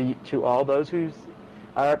 And to all those who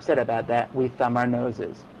are upset about that, we thumb our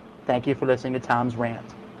noses. Thank you for listening to Tom's rant.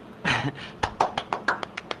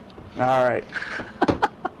 All right.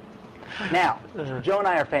 Now, Joe and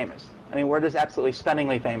I are famous. I mean, we're just absolutely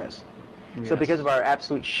stunningly famous. Yes. So because of our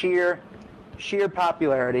absolute sheer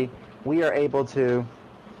popularity, we are able to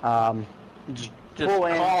just pull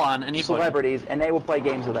in call on anybody. Celebrities, and they will play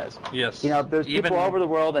games with us. Yes. You know, there's people all over the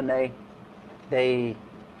world, and they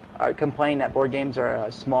complain that board games are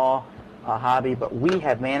a small hobby, but we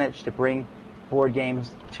have managed to bring board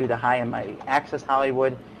games to the high and mighty. Access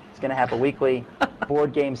Hollywood is going to have a weekly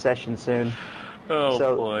board game session soon. Oh,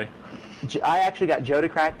 so, boy. I actually got Joe to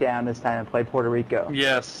crack down this time and play Puerto Rico.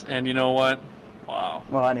 Yes, and you know what? Wow.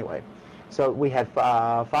 Well, anyway, so we had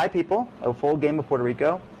 5 people, a full game of Puerto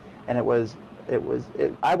Rico, and I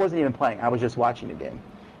wasn't even playing. I was just watching the game.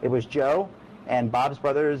 It was Joe and Bob's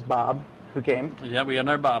brothers, Bob, who came. Yeah, we got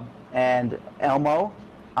our Bob. And Elmo,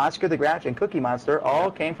 Oscar the Grouch, and Cookie Monster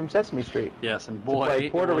all came from Sesame Street. Yes, and boy, to play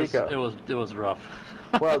Puerto Rico. It was rough.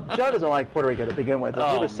 Well, Joe doesn't like Puerto Rico to begin with. He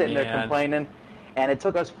was sitting there complaining, and it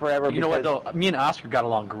took us forever. You know what, though? Me and Oscar got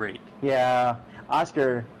along great. Yeah,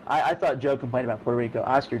 Oscar. I thought Joe complained about Puerto Rico.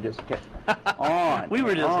 Oscar just kept on. we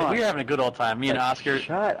were having a good old time. Me and Oscar.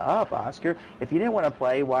 Shut up, Oscar. If you didn't want to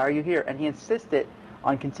play, why are you here? And he insisted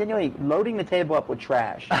on continually loading the table up with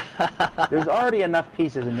trash. There's already enough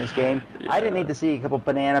pieces in this game. Yeah. I didn't need to see a couple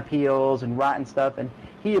banana peels and rotten stuff, and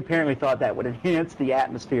he apparently thought that would enhance the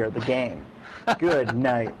atmosphere of the game. Good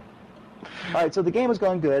night. All right, so the game was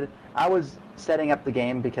going good. I was setting up the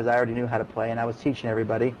game because I already knew how to play, and I was teaching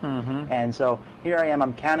everybody. Mm-hmm. And so here I am.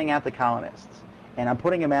 I'm counting out the colonists, and I'm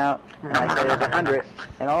putting them out, and I say there's 100,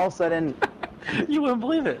 and all of a sudden... You wouldn't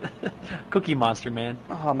believe it. Cookie Monster, man.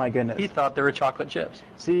 Oh, my goodness. He thought they were chocolate chips.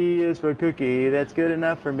 C is for cookie. That's good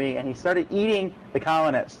enough for me. And he started eating the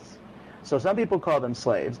colonists. So some people call them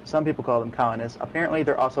slaves. Some people call them colonists. Apparently,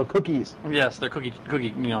 they're also cookies. Yes, they're cookie,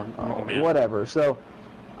 you know. Whatever. So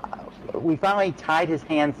we finally tied his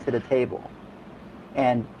hands to the table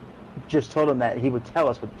and just told him that he would tell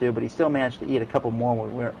us what to do, but he still managed to eat a couple more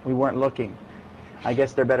when we weren't looking. I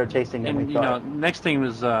guess they're better tasting than we thought. Next thing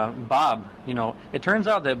was Bob. You know, it turns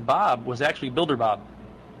out that Bob was actually Builder Bob.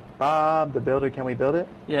 Bob the Builder, can we build it?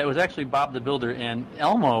 Yeah, it was actually Bob the Builder, and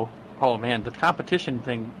Elmo. Oh man, the competition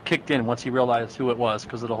thing kicked in once he realized who it was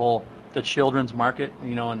because of the children's market,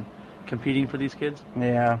 you know, and competing for these kids.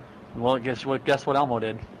 Yeah. Well, guess what Elmo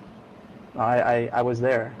did? I was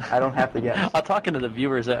there. I don't have to guess. I'm talking to the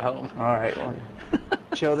viewers at home. All right. Well,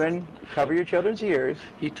 children, cover your children's ears.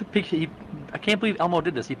 I can't believe Elmo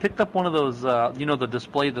did this. He picked up one of those, the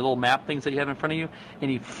display, the little map things that you have in front of you, and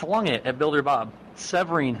he flung it at Builder Bob,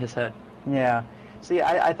 severing his head. Yeah. See,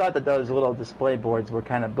 I thought that those little display boards were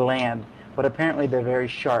kind of bland, but apparently they're very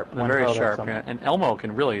sharp. They're very sharp, yeah. And Elmo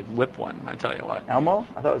can really whip one, I tell you what. Elmo?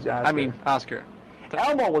 I thought it was Oscar. I mean, Oscar.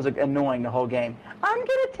 Elmo was annoying the whole game. I'm going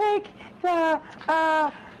to take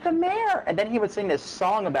the mayor. And then he would sing this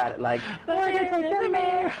song about it, like, we're going to take the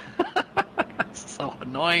mayor. So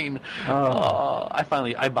annoying.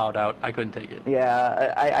 I bowed out. I couldn't take it.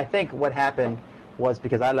 Yeah, I think what happened was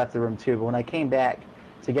because I left the room too, but when I came back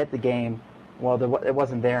to get the game, Well, it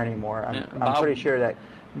wasn't there anymore. I'm pretty sure that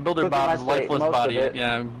Builder Bob's lifeless most body. of it.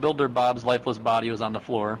 Yeah, Builder Bob's lifeless body was on the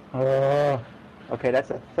floor. Okay, that's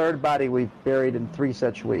the third body we've buried in 3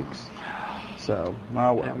 such weeks. So,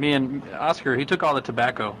 oh well. Yeah, me and Oscar, he took all the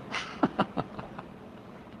tobacco.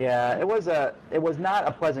 Yeah, it was not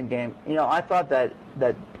a pleasant game. You know, I thought that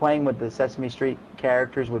playing with the Sesame Street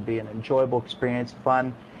characters would be an enjoyable experience,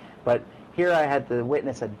 fun, but here I had to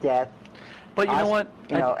witness a death. But you know what?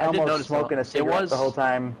 You know, I did almost notice smoking a cigarette the whole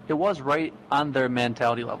time. It was right on their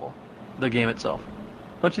mentality level, the game itself.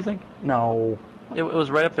 Don't you think? No. It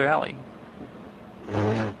was right up their alley.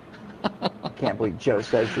 I can't believe Joe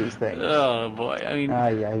says these things. Oh, boy. I mean...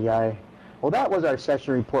 Aye. Well, that was our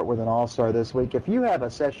session report with an All-Star this week. If you have a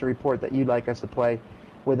session report that you'd like us to play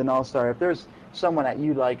with an All-Star, if there's someone that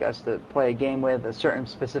you'd like us to play a game with, a certain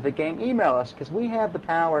specific game, email us, because we have the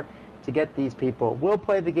power to get these people. We'll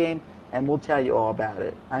play the game, and we'll tell you all about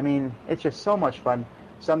it. I mean, it's just so much fun.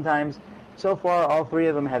 Sometimes, so far, all 3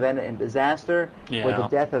 of them have ended in disaster with the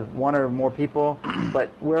death of 1 or more people, but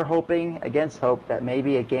we're hoping, against hope, that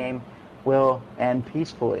maybe a game will end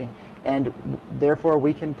peacefully, and therefore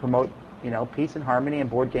we can promote, peace and harmony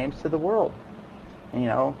and board games to the world,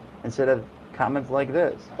 instead of comments like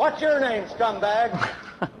this. What's your name, scumbag?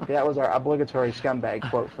 That was our obligatory scumbag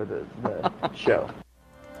quote for the show.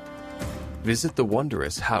 Visit the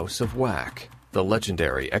wondrous House of Whack, the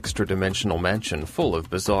legendary extra-dimensional mansion full of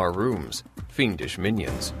bizarre rooms, fiendish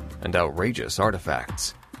minions, and outrageous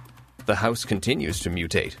artifacts. The house continues to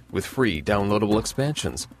mutate with free downloadable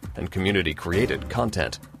expansions and community-created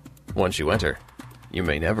content. Once you enter, you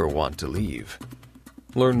may never want to leave.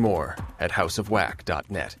 Learn more at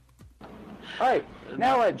houseofwhack.net. All right,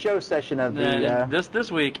 now at Joe's session of the...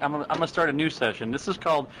 This week, I'm gonna start a new session. This is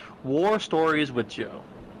called War Stories with Joe.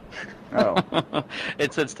 Oh.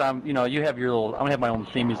 It's time, you have your little... I'm gonna have my own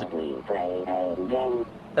theme music.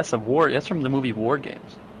 That's from the movie War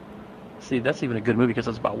Games. See, that's even a good movie because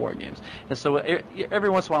it's about war games. And so every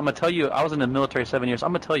once in a while, I'm going to tell you, I was in the military 7 years,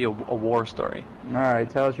 I'm going to tell you a war story. All right,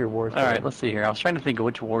 tell us your war story. All right, let's see here. I was trying to think of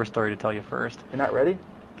which war story to tell you first. You're not ready?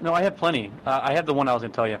 No, I have plenty. I have the one I was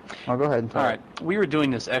going to tell you. Oh, go ahead and tell All right, we were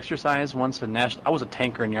doing this exercise once in I was a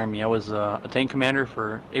tanker in the Army. I was a tank commander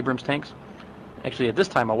for Abrams tanks. Actually, at this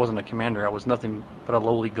time, I wasn't a commander. I was nothing but a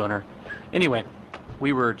lowly gunner. Anyway,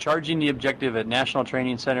 we were charging the objective at National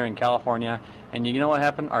Training Center in California, and you know what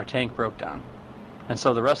happened? Our tank broke down. And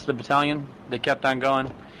so the rest of the battalion, they kept on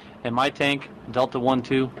going, and my tank, Delta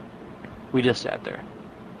 1-2, we just sat there.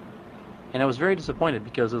 And I was very disappointed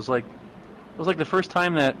because it was like the first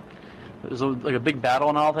time that it was like a big battle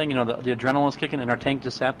and all thing, the adrenaline was kicking, and our tank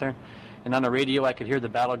just sat there. And on the radio, I could hear the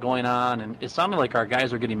battle going on, and it sounded like our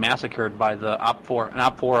guys were getting massacred by the Op-4. And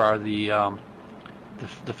Op-4 are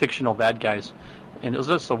the fictional bad guys. And it was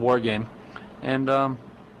just a war game. And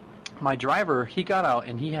my driver, he got out,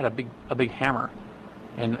 and he had a big hammer.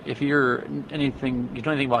 And if you know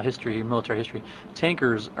anything about history, military history,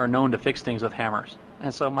 tankers are known to fix things with hammers.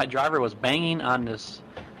 And so my driver was banging on this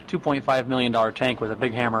 $2.5 million tank with a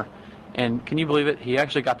big hammer. And can you believe it? He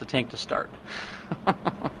actually got the tank to start.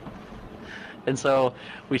 And so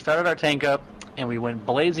we started our tank up, and we went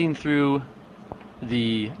blazing through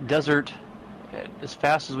the desert as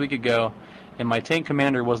fast as we could go. And my tank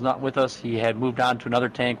commander was not with us. He had moved on to another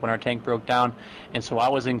tank when our tank broke down. And so I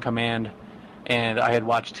was in command. And I had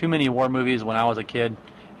watched too many war movies when I was a kid.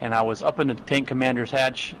 And I was up in the tank commander's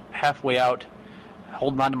hatch, halfway out,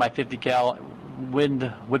 holding on to my 50 cal, wind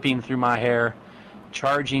whipping through my hair,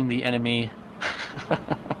 charging the enemy.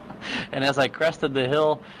 And as I crested the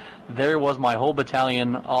hill, there was my whole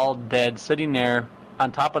battalion all dead, sitting there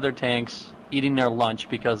on top of their tanks, eating their lunch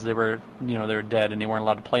because they were dead and they weren't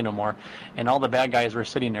allowed to play no more. And all the bad guys were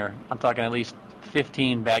sitting there. I'm talking at least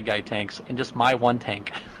 15 bad guy tanks and just my one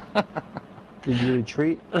tank. Did you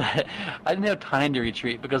retreat? I didn't have time to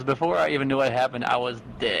retreat because before I even knew what happened, I was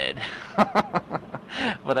dead.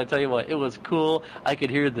 But I tell you what, it was cool. I could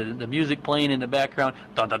hear the music playing in the background,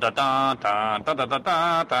 dun, dun, dun, dun, dun, dun, dun, dun,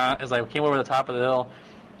 dun, dun, as I came over the top of the hill.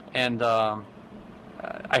 And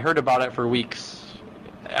I heard about it for weeks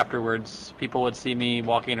afterwards. People would see me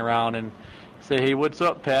walking around and say, "Hey, what's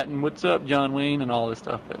up, Patton? What's up, John Wayne?" and all this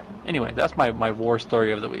stuff. But anyway, that's my war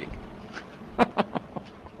story of the week.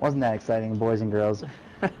 Wasn't that exciting, boys and girls?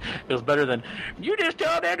 It was better than, "You just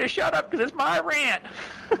tell them to shut up because it's my rant.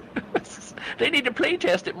 They need to play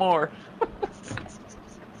test it more."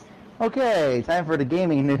 Okay, time for the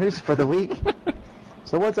gaming news for the week.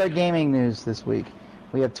 So what's our gaming news this week?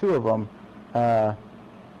 We have 2 of them.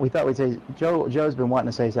 We thought we'd say, Joe's been wanting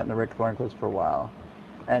to say something to Rick Thornquist for a while.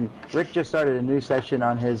 And Rick just started a new session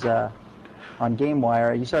on his on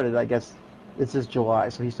GameWire. You started, I guess, This is July,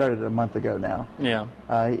 so he started a month ago now. Yeah.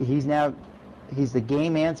 He's the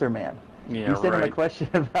game answer man. Yeah, you send him a right. question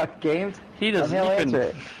about games, He does. and he'll answer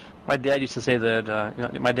it. My dad used to say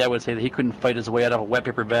that. My dad would say that he couldn't fight his way out of a wet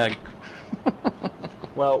paper bag.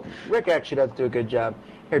 Well, Rick actually does do a good job.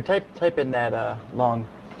 Here, type in that long.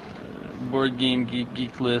 Board game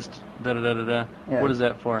geek list. Da da da da da. Yeah. What is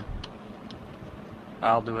that for?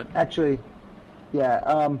 I'll do it. Actually,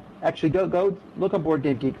 yeah. Actually, go look on Board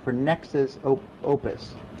Game Geek for Nexus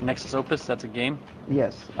Opus. Nexus Opus. That's a game.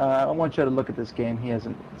 Yes, I want you to look at this game. He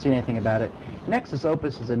hasn't seen anything about it. Nexus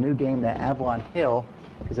Opus is a new game that Avalon Hill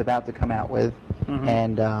is about to come out with,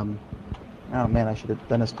 and oh man, I should have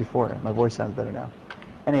done this before. My voice sounds better now.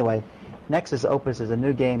 Anyway, Nexus Opus is a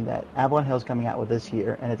new game that Avalon Hill is coming out with this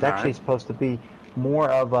year, and it's actually supposed to be more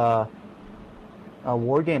of a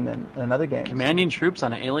war game than another game. Commanding troops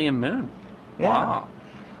on an alien moon. Yeah.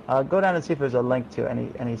 Wow. Go down and see if there's a link to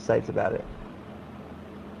any sites about it.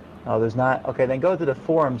 Oh, there's not. Okay, then go to the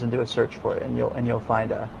forums and do a search for it, and you'll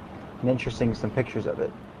find some pictures of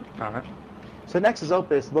it. All right. So Nexus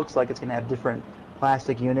Opus looks like it's going to have different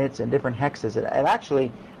plastic units and different hexes. It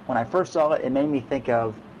actually, when I first saw it, it made me think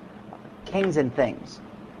of Kings and Things,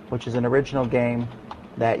 which is an original game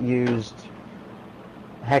that used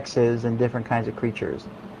hexes and different kinds of creatures.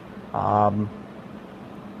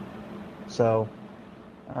 So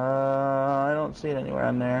I don't see it anywhere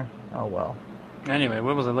on there. Oh well. Anyway,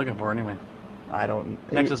 what was I looking for anyway? I don't.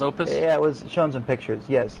 Nexus Opus? Yeah, it was showing some pictures.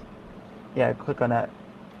 Yes. Yeah, click on that.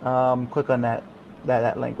 Click on that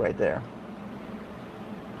link right there.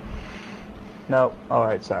 No. All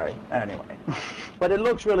right. Sorry. Anyway, but it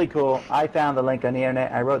looks really cool. I found the link on the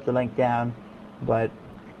internet. I wrote the link down, but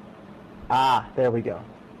there we go.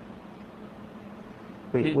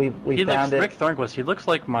 We found it. Rick Thornquist. He looks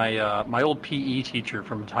like my my old PE teacher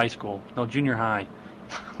from high school. No, junior high.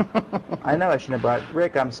 I know I shouldn't have brought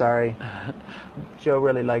Rick. I'm sorry. Joe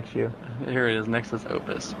really likes you. Here it is. Nexus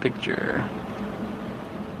Opus picture.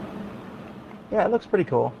 Yeah, it looks pretty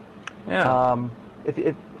cool. Yeah.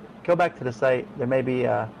 If go back to the site, there may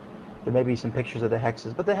be some pictures of the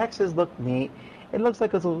hexes, but the hexes look neat. It looks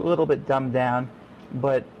like it's a little bit dumbed down,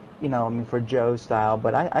 but for Joe's style.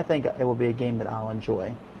 But I think it will be a game that I'll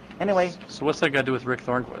enjoy. Anyway. So what's that got to do with Rick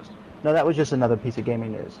Thornquist? No, that was just another piece of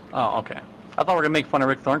gaming news. Oh, okay. I thought we were gonna make fun of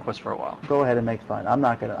Rick Thornquist for a while. Go ahead and make fun. I'm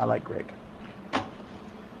not gonna. I like Rick.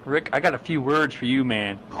 Rick, I got a few words for you,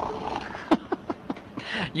 man.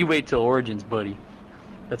 You wait till Origins, buddy.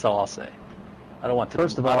 That's all I'll say. I don't want to.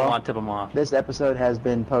 First of all, I don't want to tip him off. This episode has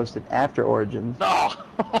been posted after Origins. Oh.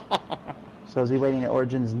 So is he waiting at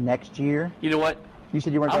Origins next year? You know what? You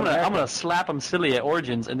said you weren't. I'm gonna slap him silly at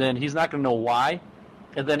Origins, and then he's not gonna know why.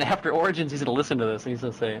 And then after Origins, he's gonna listen to this, and he's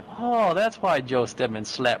gonna say, "Oh, that's why Joe Stedman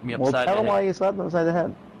slapped me upside the head." Well, tell him why you slapped him upside the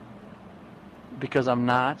head. Because I'm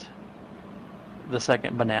not the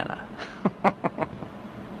second banana.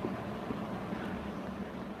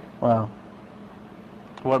 Well,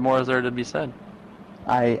 what more is there to be said?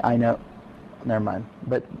 I know. Never mind.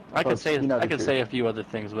 But I could say a few other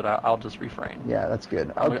things, but I'll just refrain. Yeah, that's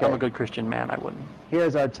good. Okay. I'm a good Christian man. I wouldn't.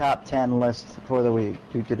 Here's our top 10 list for the week.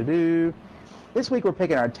 This week we're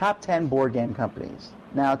picking our top 10 board game companies.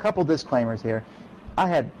 Now, a couple disclaimers here.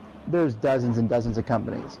 There's dozens and dozens of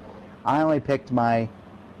companies. I only picked my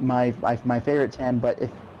favorite 10, but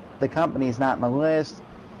if the company's not in the list,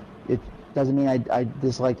 it doesn't mean I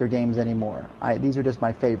dislike their games anymore. These are just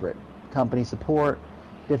my favorite. Company support,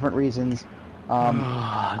 different reasons.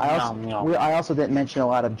 I also didn't mention a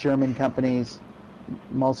lot of German companies,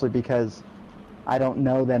 mostly because I don't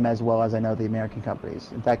know them as well as I know the American companies.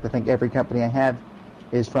 In fact, I think every company I have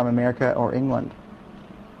is from America or England.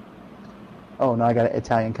 Oh, no, I got an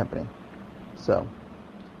Italian company. So,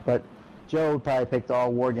 but Joe probably picked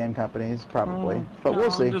all war game companies, probably. But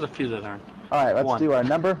we'll see. There's a few that aren't. All right, let's do our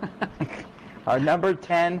number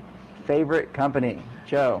 10 favorite company.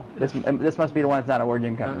 Joe, this must be the one that's not a war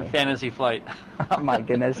game company. Fantasy Flight. Oh, my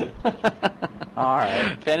goodness. All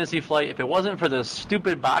right. Fantasy Flight, if it wasn't for the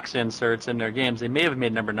stupid box inserts in their games, they may have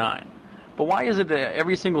made number 9. But why is it that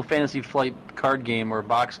every single Fantasy Flight card game or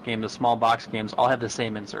box game, the small box games, all have the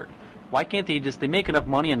same insert? Why can't they make enough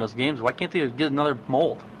money in those games? Why can't they get another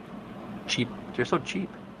mold? Cheap. They're so cheap.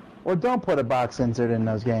 Well, don't put a box insert in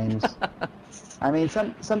those games. I mean,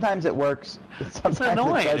 sometimes it works. Sometimes it's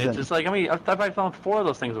annoying. It doesn't. It's just like, I've found 4 of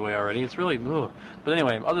those things away already. It's really, ugh. But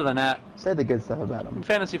anyway, other than that. Say the good stuff about them.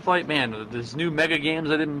 Fantasy Flight, man, these new mega games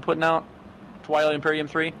that they've been putting out, Twilight Imperium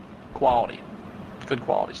 3, quality. Good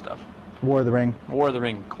quality stuff. War of the Ring,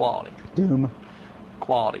 quality. Doom,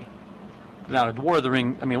 quality. Now, War of the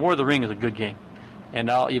Ring is a good game. And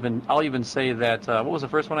I'll even say that, what was the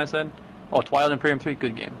first one I said? Oh, Twilight Imperium 3,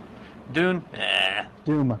 good game. Dune,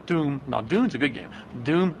 Doom. No, Dune's a good game.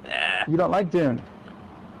 Doom, You don't like Dune.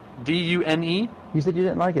 Dune? You said you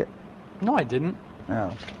didn't like it. No, I didn't.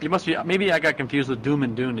 No. You must be. Maybe I got confused with Doom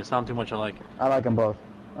and Dune. It sounds too much alike. I like them both.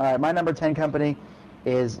 All right, my number 10 company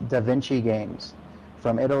is Da Vinci Games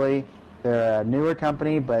from Italy. They're a newer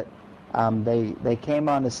company, but they came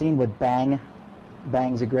on the scene with Bang.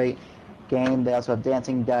 Bang's a great game. They also have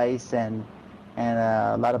Dancing Dice and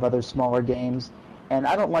a lot of other smaller games. And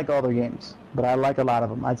I don't like all their games, but I like a lot of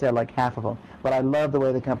them. I'd say I like half of them. But I love the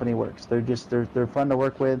way the company works. They're fun to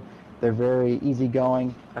work with. They're very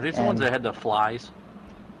easygoing. Are these the ones that had the flies?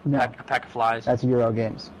 No, A pack of flies? that's Euro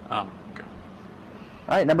Games. Oh, okay.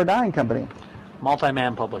 All right, number 9 company.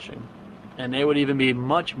 Multi-Man Publishing. And they would even be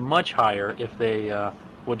much, much higher if they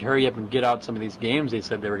would hurry up and get out some of these games they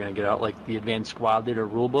said they were going to get out, like the Advanced Squad Leader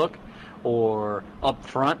Rulebook, or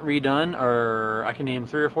Upfront redone, or I can name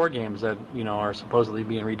 3 or 4 games that are supposedly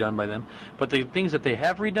being redone by them. But the things that they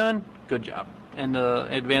have redone, good job. And the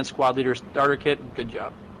Advanced Squad Leader Starter Kit, good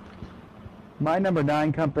job. My number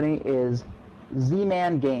 9 company is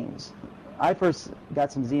Z-Man Games. I first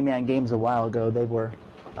got some Z-Man games a while ago. They were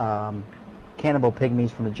Cannibal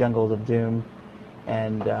Pygmies from the Jungles of Doom,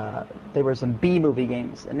 and they were some B-movie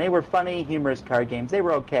games. And they were funny, humorous card games. They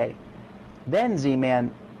were okay. Then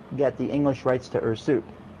Z-Man got the English rights to Soup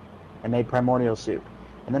and made Primordial Soup.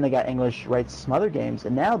 And then they got English rights to some other games,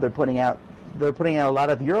 and now they're putting out a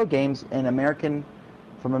lot of Euro games from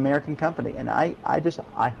American company, and I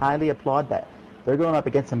highly applaud that. They're going up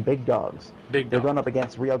against some big dogs. They're going up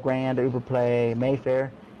against Rio Grande, Uberplay,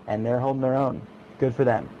 Mayfair, and they're holding their own. Good for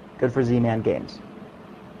them. Good for Z-Man Games.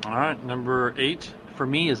 All right, number 8 for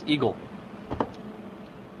me is Eagle.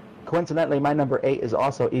 Coincidentally, my number 8 is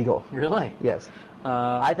also Eagle. Really? Yes.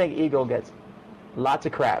 I think Eagle gets lots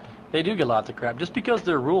of crap. They do get lots of crap. Just because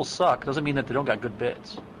their rules suck doesn't mean that they don't got good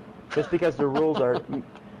bits. Just because their rules are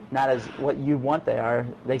not as what you want they are,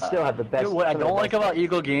 they still have the best. What I don't like about bits.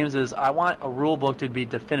 Eagle Games is I want a rule book to be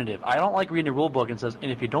definitive. I don't like reading a rule book and says,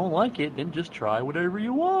 and if you don't like it, then just try whatever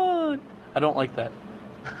you want. I don't like that.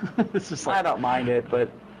 It's just like, I don't mind it, but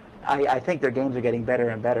I think their games are getting better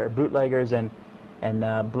and better. Bootleggers and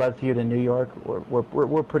Blood Feud in New York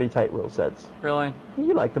were pretty tight rule sets. Really?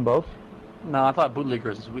 You like them both. No, I thought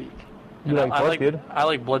Bootleggers was weak. You like Blood Feud? I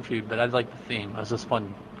like Blood Feud, but I like the theme. It was just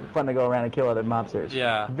fun. Fun to go around and kill other mobsters.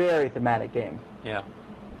 Yeah. Very thematic game. Yeah.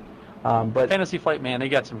 But Fantasy Flight, man, they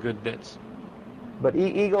got some good bits. But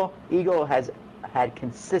Eagle has had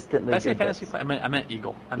consistently. Did I say good Fantasy bits. Flight? I meant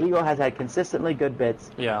Eagle. Eagle has had consistently good bits.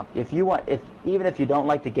 Yeah. Even if you don't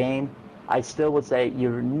like the game, I still would say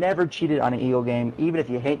you're never cheated on an Eagle game, even if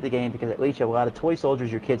you hate the game, because at least you have a lot of toy soldiers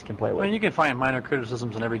your kids can play with. I mean, you can find minor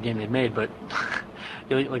criticisms in every game they've made, but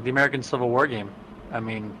like the American Civil War game, I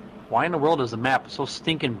mean, why in the world is the map so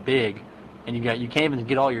stinking big, and you can't even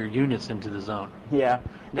get all your units into the zone? Yeah,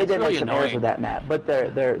 they did really make some annoying. errors with that map, but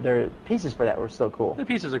their pieces for that were still cool. The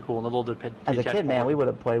pieces are cool, and the little As a kid, man, we would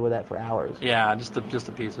have played with that for hours. Yeah, just the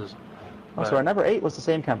pieces. So our number 8 was the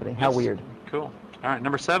same company. How Yes. weird. Cool. All right,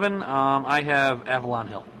 number 7, I have Avalon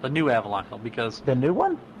Hill, the new Avalon Hill, because The new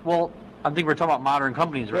one? well, I think we're talking about modern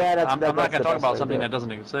companies, right? Yeah, I'm not that's going to the talk best about way to something do it. that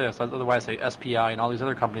doesn't exist. Otherwise, I say SPI and all these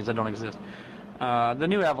other companies that don't exist. The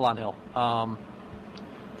new Avalon Hill.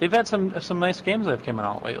 They've had some nice games that have come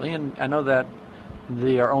out lately, and I know that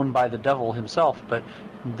they are owned by the devil himself, but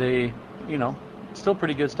they, still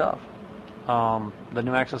pretty good stuff. The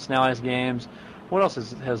new Access and Allies games. What else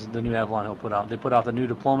has the new Avalon Hill put out? They put out the new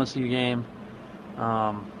Diplomacy game.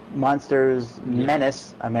 Monsters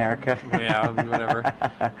Menace America. Yeah, whatever.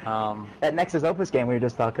 That Nexus Opus game we were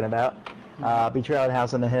just talking about. Betrayal at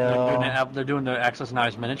House on the Hill. They're doing the Access and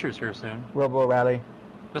Allies miniatures here soon. Robo Rally.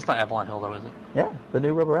 That's not Avalon Hill, though, is it? Yeah, the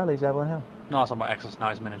new Robo Rally is Avalon Hill. No, I'm talking about Access and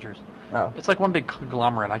Allies miniatures. Oh. It's like one big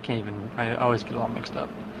conglomerate. I always get it all mixed up.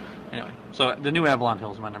 Anyway, so the new Avalon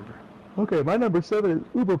Hill is my number. Okay, my number 7 is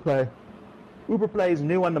Uberplay. Uberplay is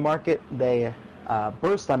new on the market. They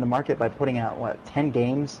burst on the market by putting out 10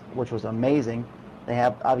 games, which was amazing. They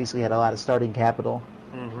have obviously had a lot of starting capital,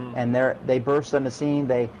 and they burst on the scene.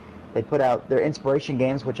 They put out their inspiration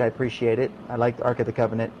games, which I appreciated. I liked Ark of the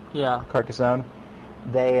Covenant, Yeah. Carcassonne.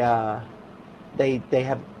 They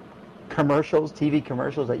have commercials, TV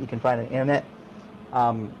commercials that you can find on the internet.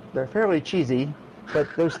 They're fairly cheesy, but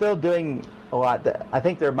they're still doing a lot. I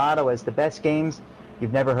think their motto is the best games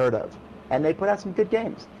you've never heard of, and they put out some good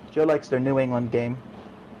games. Joe likes their New England game.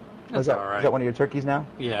 That's all right. Is that one of your turkeys now?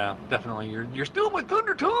 Yeah, definitely. You're still my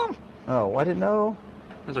thunder, Tom. Oh, I didn't know.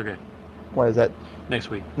 That's okay. What is that? Next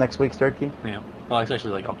week. Next week's Turkey? Yeah. Well, it's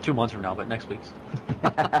actually like 2 months from now, but next week's.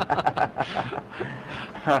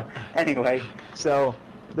 Anyway, so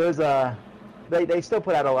there's they still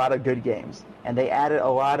put out a lot of good games, and they added a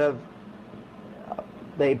lot of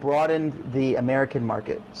they broadened the American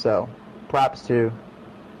market. So props to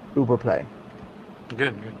Uberplay.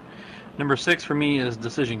 Good. Number 6 for me is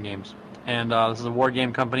Decision Games, and this is a war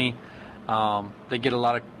game company. They get a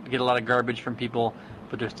lot of garbage from people,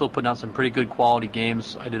 but they're still putting out some pretty good quality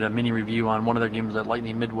games. I did a mini review on one of their games at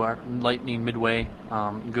Lightning Midway.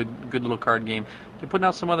 Good little card game. They're putting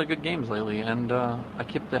out some other good games lately, and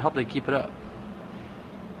they hope they keep it up.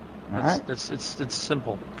 It's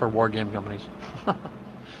simple for war game companies.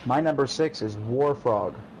 My number 6 is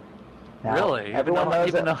Warfrog. Now, Really? Everyone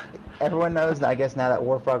knows, I guess, now that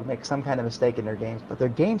Warfrog makes some kind of mistake in their games, but their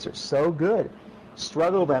games are so good.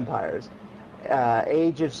 Struggle of Empires,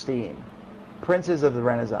 Age of Steam, Princes of the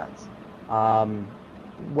Renaissance,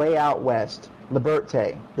 Way Out West,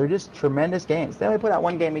 Liberté. They're just tremendous games. They only put out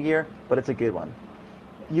one game a year, but it's a good one.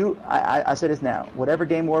 I say this now. Whatever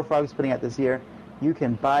game Warfrog's putting out this year, you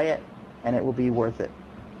can buy it, and it will be worth it.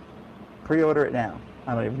 Pre-order it now.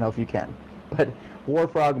 I don't even know if you can. But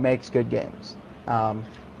Warfrog makes good games.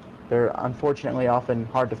 They're unfortunately often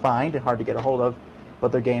hard to find and hard to get a hold of,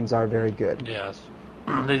 but their games are very good. Yes.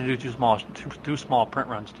 They do too small print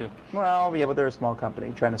runs, too. Well, yeah, but they're a small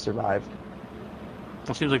company trying to survive.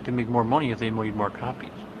 It seems like they make more money if they made more copies.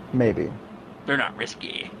 Maybe. They're not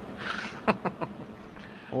risky.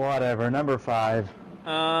 Whatever. Number 5.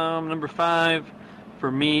 Number 5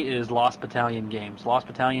 for me is Lost Battalion Games.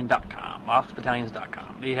 LostBattalion.com.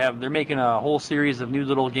 LostBattalions.com. They're making a whole series of new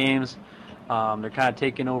little games. They're kind of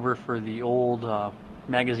taking over for the old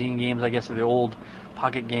magazine games, I guess, or the old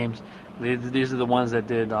pocket games. These are the ones that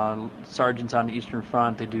did Sergeants on the Eastern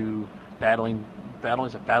Front. They do battling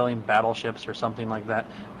battleships or something like that.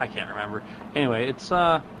 I can't remember. Anyway, it's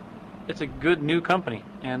a good new company,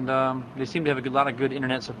 and they seem to have a lot of good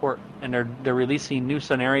internet support. And they're releasing new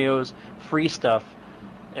scenarios, free stuff,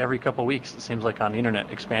 every couple of weeks. It seems like on the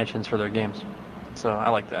internet expansions for their games. So I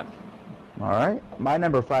like that. All right. My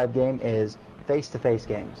number 5 game is face-to-face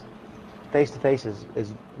games. Face-to-face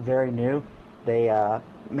is very new. They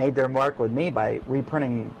made their mark with me by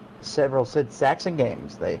reprinting several Sid Saxon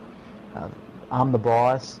games. I'm the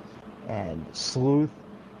Boss and Sleuth,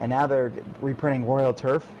 and now they're reprinting Royal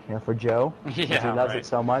Turf, for Joe, because he loves it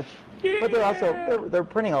so much. Yeah. But they're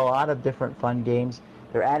printing a lot of different fun games.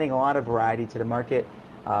 They're adding a lot of variety to the market.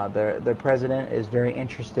 Their president is very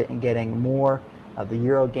interested in getting more of the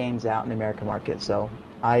Euro games out in the American market. So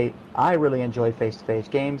I really enjoy face-to-face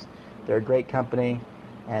games. They're a great company,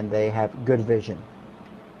 and they have good vision.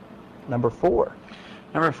 Number 4.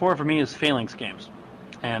 Number 4 for me is Phalanx Games.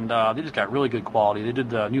 And they just got really good quality. They did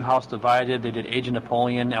the New House Divided. They did Age of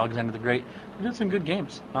Napoleon, Alexander the Great. They did some good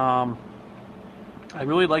games. I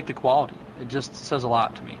really like the quality. It just says a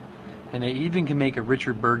lot to me. And they even can make a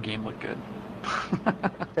Richard Berg game look good.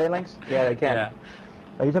 Phalanx? Yeah, they can. Yeah.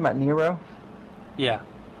 Are you talking about Nero? Yeah.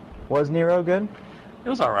 Was Nero good? It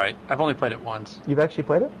was all right. I've only played it once. You've actually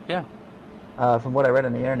played it? Yeah. From what I read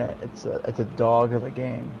on the internet, it's a dog of a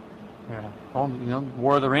game. Yeah. Oh,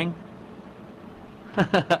 War of the Ring?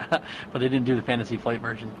 But they didn't do the Fantasy Flight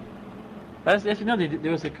version. There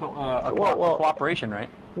was a cooperation, right?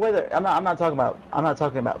 I'm not talking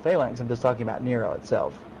about Phalanx. I'm just talking about Nero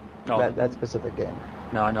itself. Oh. That specific game.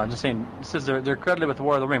 No, I'm just saying. It says they're credited with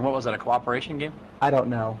War of the Ring. What was that? A cooperation game? I don't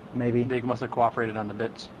know. Maybe they must have cooperated on the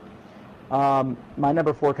bits. My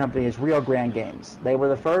number 4 company is Rio Grande Games. They were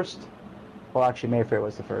the first. Well, actually, Mayfair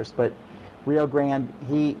was the first, but Rio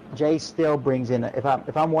Grande. Jay still brings in. If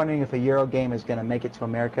I'm wondering if a Euro game is going to make it to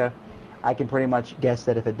America, I can pretty much guess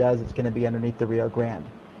that if it does, it's going to be underneath the Rio Grande.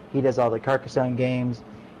 He does all the Carcassonne games.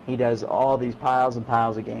 He does all these piles and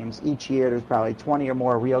piles of games. Each year, there's probably 20 or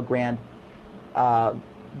more Rio Grande.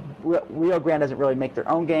 Rio Grande doesn't really make their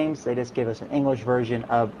own games. They just give us an English version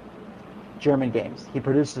of German games. He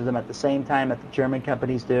produces them at the same time that the German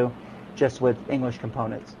companies do, just with English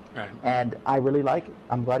components. Right. And I really like it.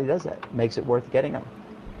 I'm glad he does that. It makes it worth getting them.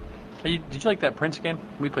 Did you like that Prince game?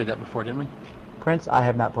 We played that before, didn't we? Prince? I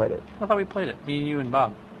have not played it. I thought we played it. Me, you, and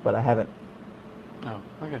Bob. But I haven't. Oh,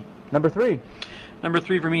 okay. Number 3. Number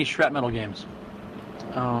 3 for me is Shrapnel Games.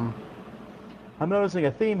 I'm noticing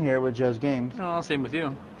a theme here with Joe's games. Oh, same with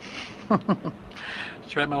you.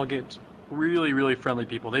 Shrapnel Games. Really, really friendly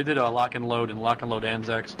people. They did a Lock and Load and Lock and Load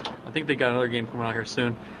Anzacs. I think they got another game coming out here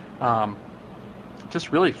soon.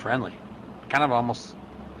 Just really friendly. Kind of almost...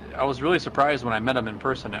 I was really surprised when I met them in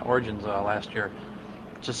person at Origins last year.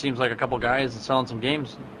 just seems like a couple guys selling some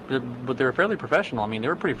games, but they were fairly professional. I mean, they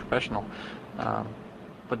were pretty professional,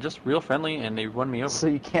 but just real friendly, and they won me over. So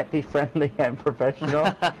you can't be friendly and professional?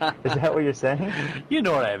 Is that what you're saying? You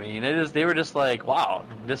know what I mean. They were just like, wow,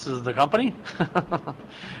 this is the company?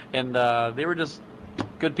 And they were just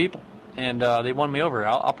good people, and they won me over.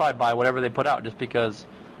 I'll probably buy whatever they put out just because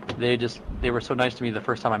they were so nice to me the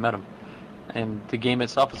first time I met them. And the game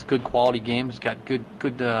itself is a good quality game. It's got good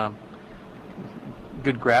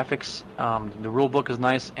graphics. The rule book is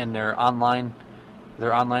nice, and their online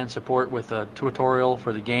support with a tutorial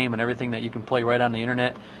for the game and everything that you can play right on the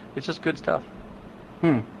internet. It's just good stuff.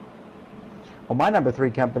 Well, my number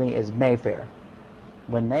 3 company is Mayfair.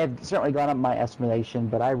 When they have certainly gone up my estimation,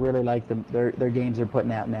 but I really like their games they're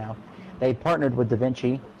putting out now. They partnered with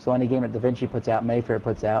DaVinci, so any game that DaVinci puts out, Mayfair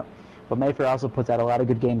puts out. But Mayfair also puts out a lot of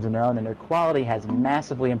good games on their own, and their quality has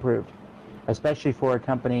massively improved, especially for a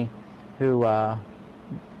company who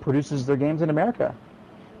produces their games in America.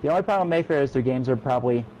 The only problem with Mayfair is their games are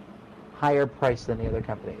probably higher priced than the other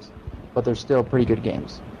companies, but they're still pretty good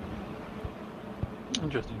games.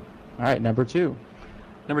 Interesting. All right, number 2.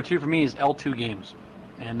 Number 2 for me is L2 Games,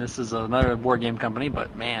 and this is another board game company,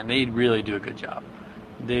 but man, they really do a good job.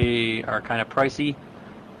 They are kind of pricey,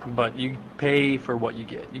 but you pay for what you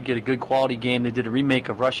get. You get a good quality game. They did a remake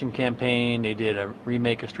of Russian Campaign. They did a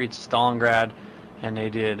remake of Streets of Stalingrad, and they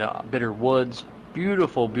did Bitter Woods.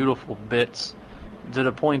 Beautiful, beautiful bits to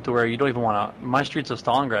the point to where you don't even want to. My Streets of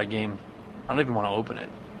Stalingrad game, I don't even want to open it.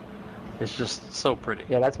 It's just so pretty.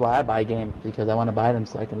 Yeah, that's why I buy games, because I want to buy them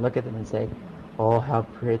so I can look at them and say, oh, how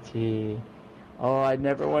pretty. Oh, I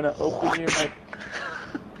never want to open you, my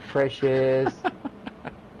precious.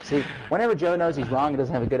 See, whenever Joe knows he's wrong and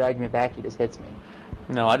doesn't have a good argument back, he just hits me.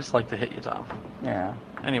 No, I just like to hit you, Tom. Yeah.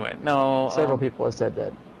 Anyway, no. Several people have said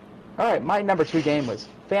that. All right, my number 2 game was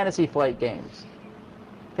Fantasy Flight Games.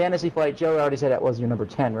 Fantasy Flight, Joe already said that was your number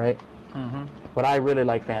 10, right? Mm-hmm. But I really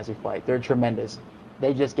like Fantasy Flight. They're tremendous.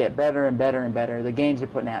 They just get better and better and better. The games they're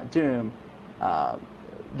putting out, Doom,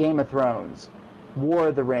 Game of Thrones, War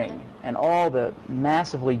of the Ring, and all the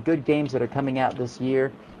massively good games that are coming out this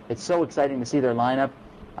year. It's so exciting to see their lineup.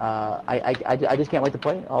 I just can't wait to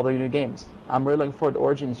play all their new games. I'm really looking forward to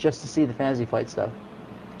Origins just to see the Fantasy Flight stuff.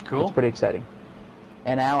 Cool. It's pretty exciting.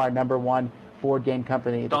 And now our number 1 board game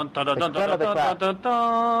company. Dun, dun, dun, dun, dun, dun, dun, dun,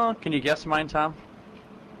 dun. Can you guess mine, Tom?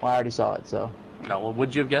 Well, I already saw it, so. No, well,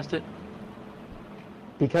 would you have guessed it?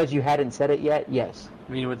 Because you hadn't said it yet, yes.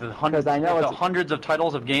 I mean, with the hundreds of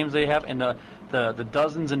titles of games they have, and the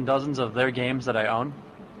dozens and dozens of their games that I own.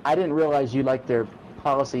 I didn't realize you liked their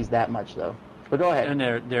policies that much, though. But go ahead. And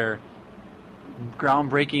their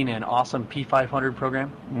groundbreaking and awesome P500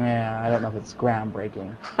 program. Yeah, I don't know if it's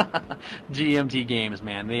groundbreaking. GMT Games,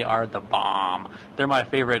 man, they are the bomb. They're my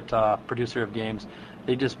favorite producer of games.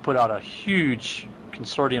 They just put out a huge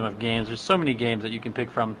consortium of games. There's so many games that you can pick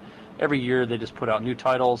from. Every year they just put out new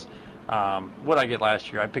titles. What I get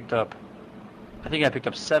last year, I think I picked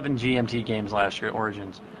up 7 GMT games last year at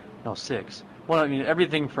Origins. No, 6. Well, I mean,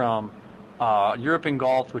 everything from Europe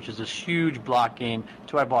Engulfed, which is this huge block game,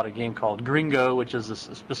 to I bought a game called Gringo, which is a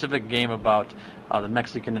specific game about the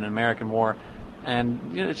Mexican and American War. And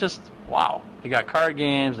you know, it's just, wow. They got card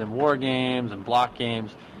games and war games and block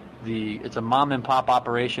games. It's a mom-and-pop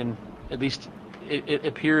operation. At least it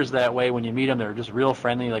appears that way when you meet them. They're just real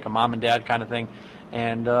friendly, like a mom and dad kind of thing.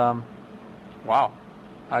 And, wow.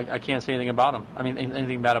 I can't say anything about them. I mean,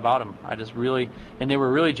 anything bad about them. And they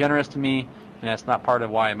were really generous to me. And that's not part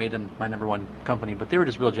of why I made them my number 1 company, but they were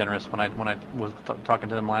just real generous when I was talking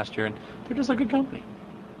to them last year, and they're just a good company.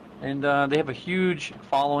 And they have a huge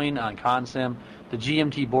following on Consim. The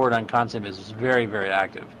GMT board on Consim is very, very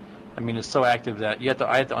active. I mean, it's so active that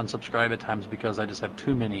I have to unsubscribe at times because I just have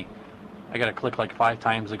too many. I got to click like 5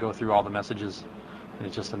 times to go through all the messages, and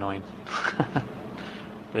it's just annoying.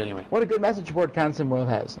 But anyway. What a good message board Consim World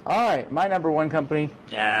has. All right, my number 1 company.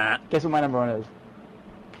 Yeah. Guess what my number 1 is?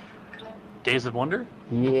 Days of Wonder?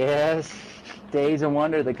 Yes, Days of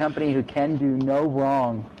Wonder, the company who can do no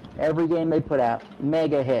wrong. Every game they put out,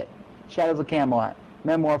 mega hit. Shadows of Camelot,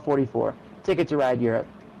 Memoir 44, Ticket to Ride Europe,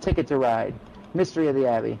 Ticket to Ride, Mystery of the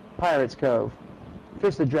Abbey, Pirates Cove,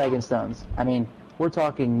 Fist of Dragonstones. I mean, we're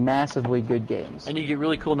talking massively good games. And you get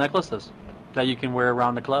really cool necklaces that you can wear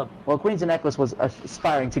around the club. Well, Queens of Necklace was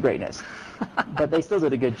aspiring to greatness, but they still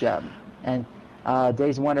did a good job. And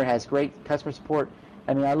Days of Wonder has great customer support.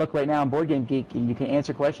 I mean, I look right now on Board Game Geek, and you can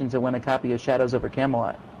answer questions and win a copy of Shadows over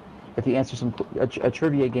Camelot if you answer a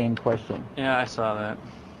trivia game question. Yeah, I saw that.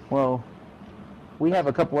 Well, we have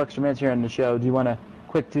a couple extra minutes here on the show. Do you want to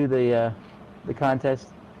quick do the contest?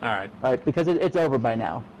 All right. All right, because it's over by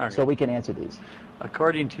now, Okay. so we can answer these.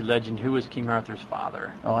 According to legend, who was King Arthur's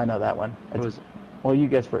father? Oh, I know that one. Who was Well, you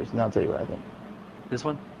guess first, and I'll tell you what I think. this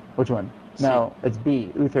one? Which one? C. No, it's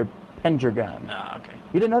B, Uther Pendragon. Ah, okay.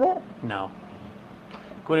 You didn't know that? No.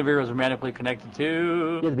 Guinevere was romantically connected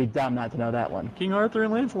You have to to be dumb not to know that one. King Arthur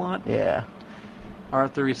and Lancelot. Yeah.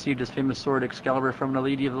 Arthur received his famous sword Excalibur from the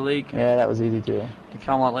Lady of the Lake. Yeah, that was easy too. The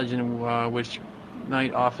Camelot legend, which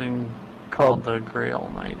knight often called the Grail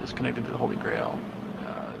Knight, is connected to the Holy Grail.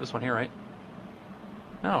 This one here, right?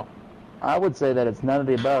 No. I would say that it's none of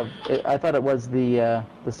the above. I thought it was the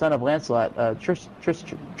son of Lancelot,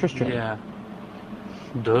 Tristram. Yeah.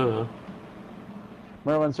 Duh.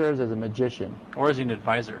 Merlin serves as a magician Or is he an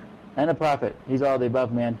advisor? and a prophet. He's all the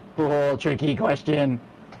above, man. Oh, tricky question.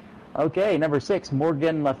 Okay, number 6,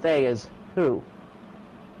 Morgan Le Fay is who?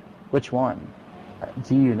 Which one?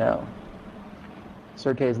 Do you know?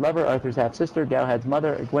 Sir Kay's lover, Arthur's half-sister, Galahad's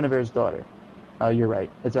mother, Guinevere's daughter. Oh, you're right.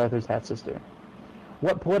 It's Arthur's half-sister.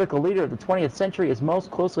 What political leader of the 20th century is most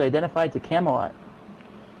closely identified to Camelot?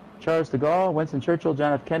 Charles de Gaulle, Winston Churchill,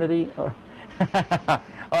 John F. Kennedy, or...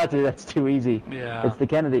 Oh, that's too easy. Yeah. It's the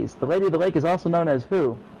Kennedys. The Lady of the Lake is also known as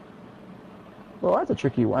who? Well, that's a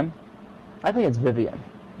tricky one. I think it's Vivian.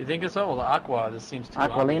 You think it's so? Well, the Aqua, this seems too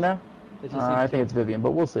Aquilina? obvious. It just I seems think it's Vivian,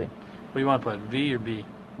 but we'll see. What do you want to put, V or B?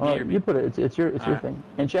 Well, B or B? you put it. It's your Alright. thing.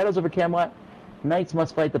 In Shadows over Camelot, knights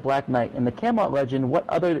must fight the Black Knight. In the Camelot legend, what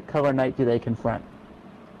other color knight do they confront?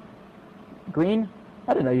 Green?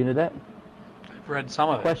 I didn't know you knew that. I've read some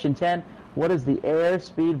of it. Question 10. What is the air,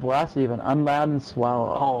 speed, velocity of an unladen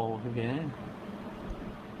swallow? Oh, okay.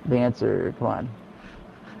 The answer, come on.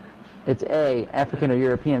 It's A, African or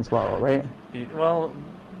European swallow, right? Well,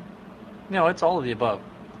 no, it's all of the above.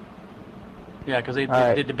 Yeah, because they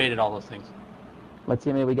Alright. debated all those things. Let's see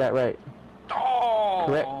how many we got right.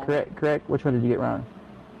 Oh! Correct. Which one did you get wrong?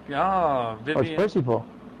 Yeah, Oh, Vivian. it's Percival.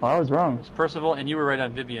 Oh, I was wrong. It's Percival, and you were right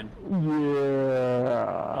on Vivian.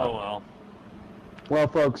 Yeah. Oh, well. Well,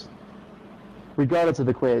 folks, regardless of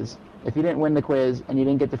the quiz, if you didn't win the quiz and you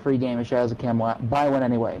didn't get the free game of Shadows of Camelot, buy one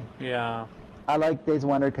anyway. Yeah. I like Days of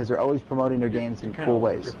Wonder because they're always promoting their games in cool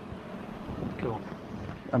ways. Cool.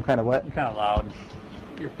 I'm kind of what? You're kind of loud.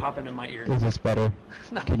 You're popping in my ear. Is this better?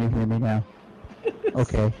 No. Can you hear me now?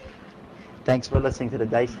 Okay. Thanks for listening to the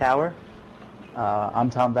Dice Tower. I'm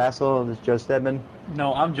Tom Vassell. This is Joe Stedman.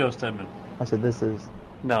 No, I'm Joe Stedman. I said this is...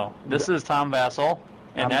 No, this is Tom Vassell,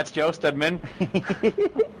 and that's Joe Stedman.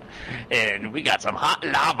 And we got some hot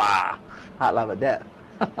lava. Hot lava death.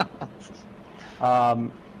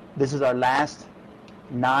 This is our last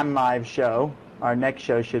non-live show. Our next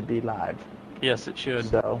show should be live. Yes, it should.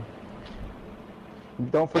 So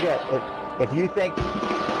don't forget, if you think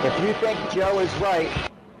Joe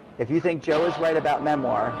is right about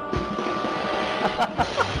Memoir,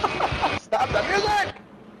 stop the music.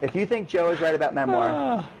 If you think Joe is right about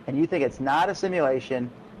Memoir and you think it's not a simulation,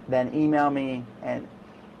 then email me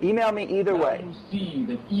either Now way. you see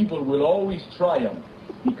that evil will always triumph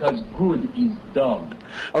because good is dumb.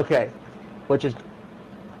 Okay, which is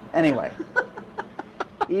anyway.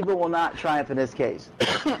 Evil will not triumph in this case.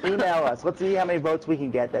 Email us. Let's see how many votes we can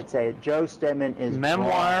get that say Joe Stedman is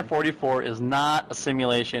Memoir wrong. 44 is not a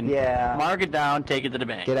simulation. Yeah. Mark it down, take it to the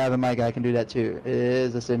bank. Get out of the mic. I can do that too. It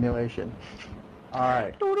is a simulation. All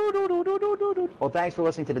right. Well, thanks for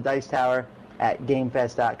listening to the Dice Tower at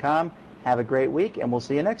GameFest.com. Have a great week, and we'll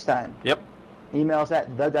see you next time. Yep. Email us at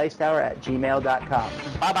thedicetower@gmail.com.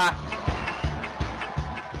 Bye-bye.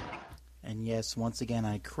 And yes, once again,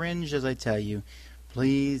 I cringe as I tell you,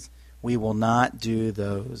 please, we will not do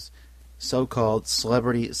those so-called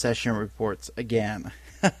celebrity session reports again.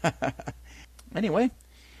 Anyway,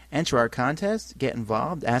 enter our contest, get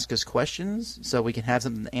involved, ask us questions so we can have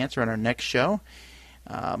something to answer on our next show.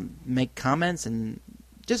 Make comments and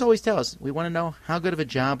just always tell us. We want to know how good of a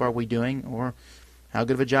job are we doing or how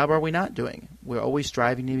good of a job are we not doing. We're always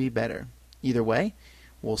striving to be better. Either way,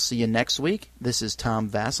 we'll see you next week. This is Tom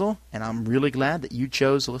Vassell, and I'm really glad that you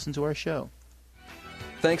chose to listen to our show.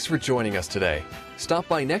 Thanks for joining us today. Stop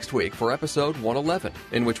by next week for episode 111,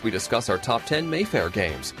 in which we discuss our top 10 Mayfair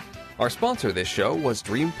games. Our sponsor this show was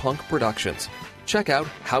Dream Punk Productions. Check out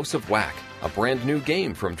House of Whack, a brand new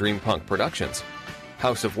game from Dream Punk Productions.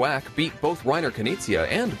 House of Whack beat both Reiner Knizia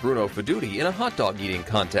and Bruno Feduti in a hot dog eating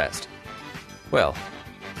contest. Well,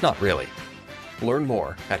 not really. Learn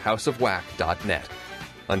more at houseofwhack.net.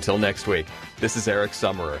 Until next week, this is Eric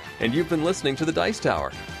Summerer, and you've been listening to The Dice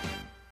Tower.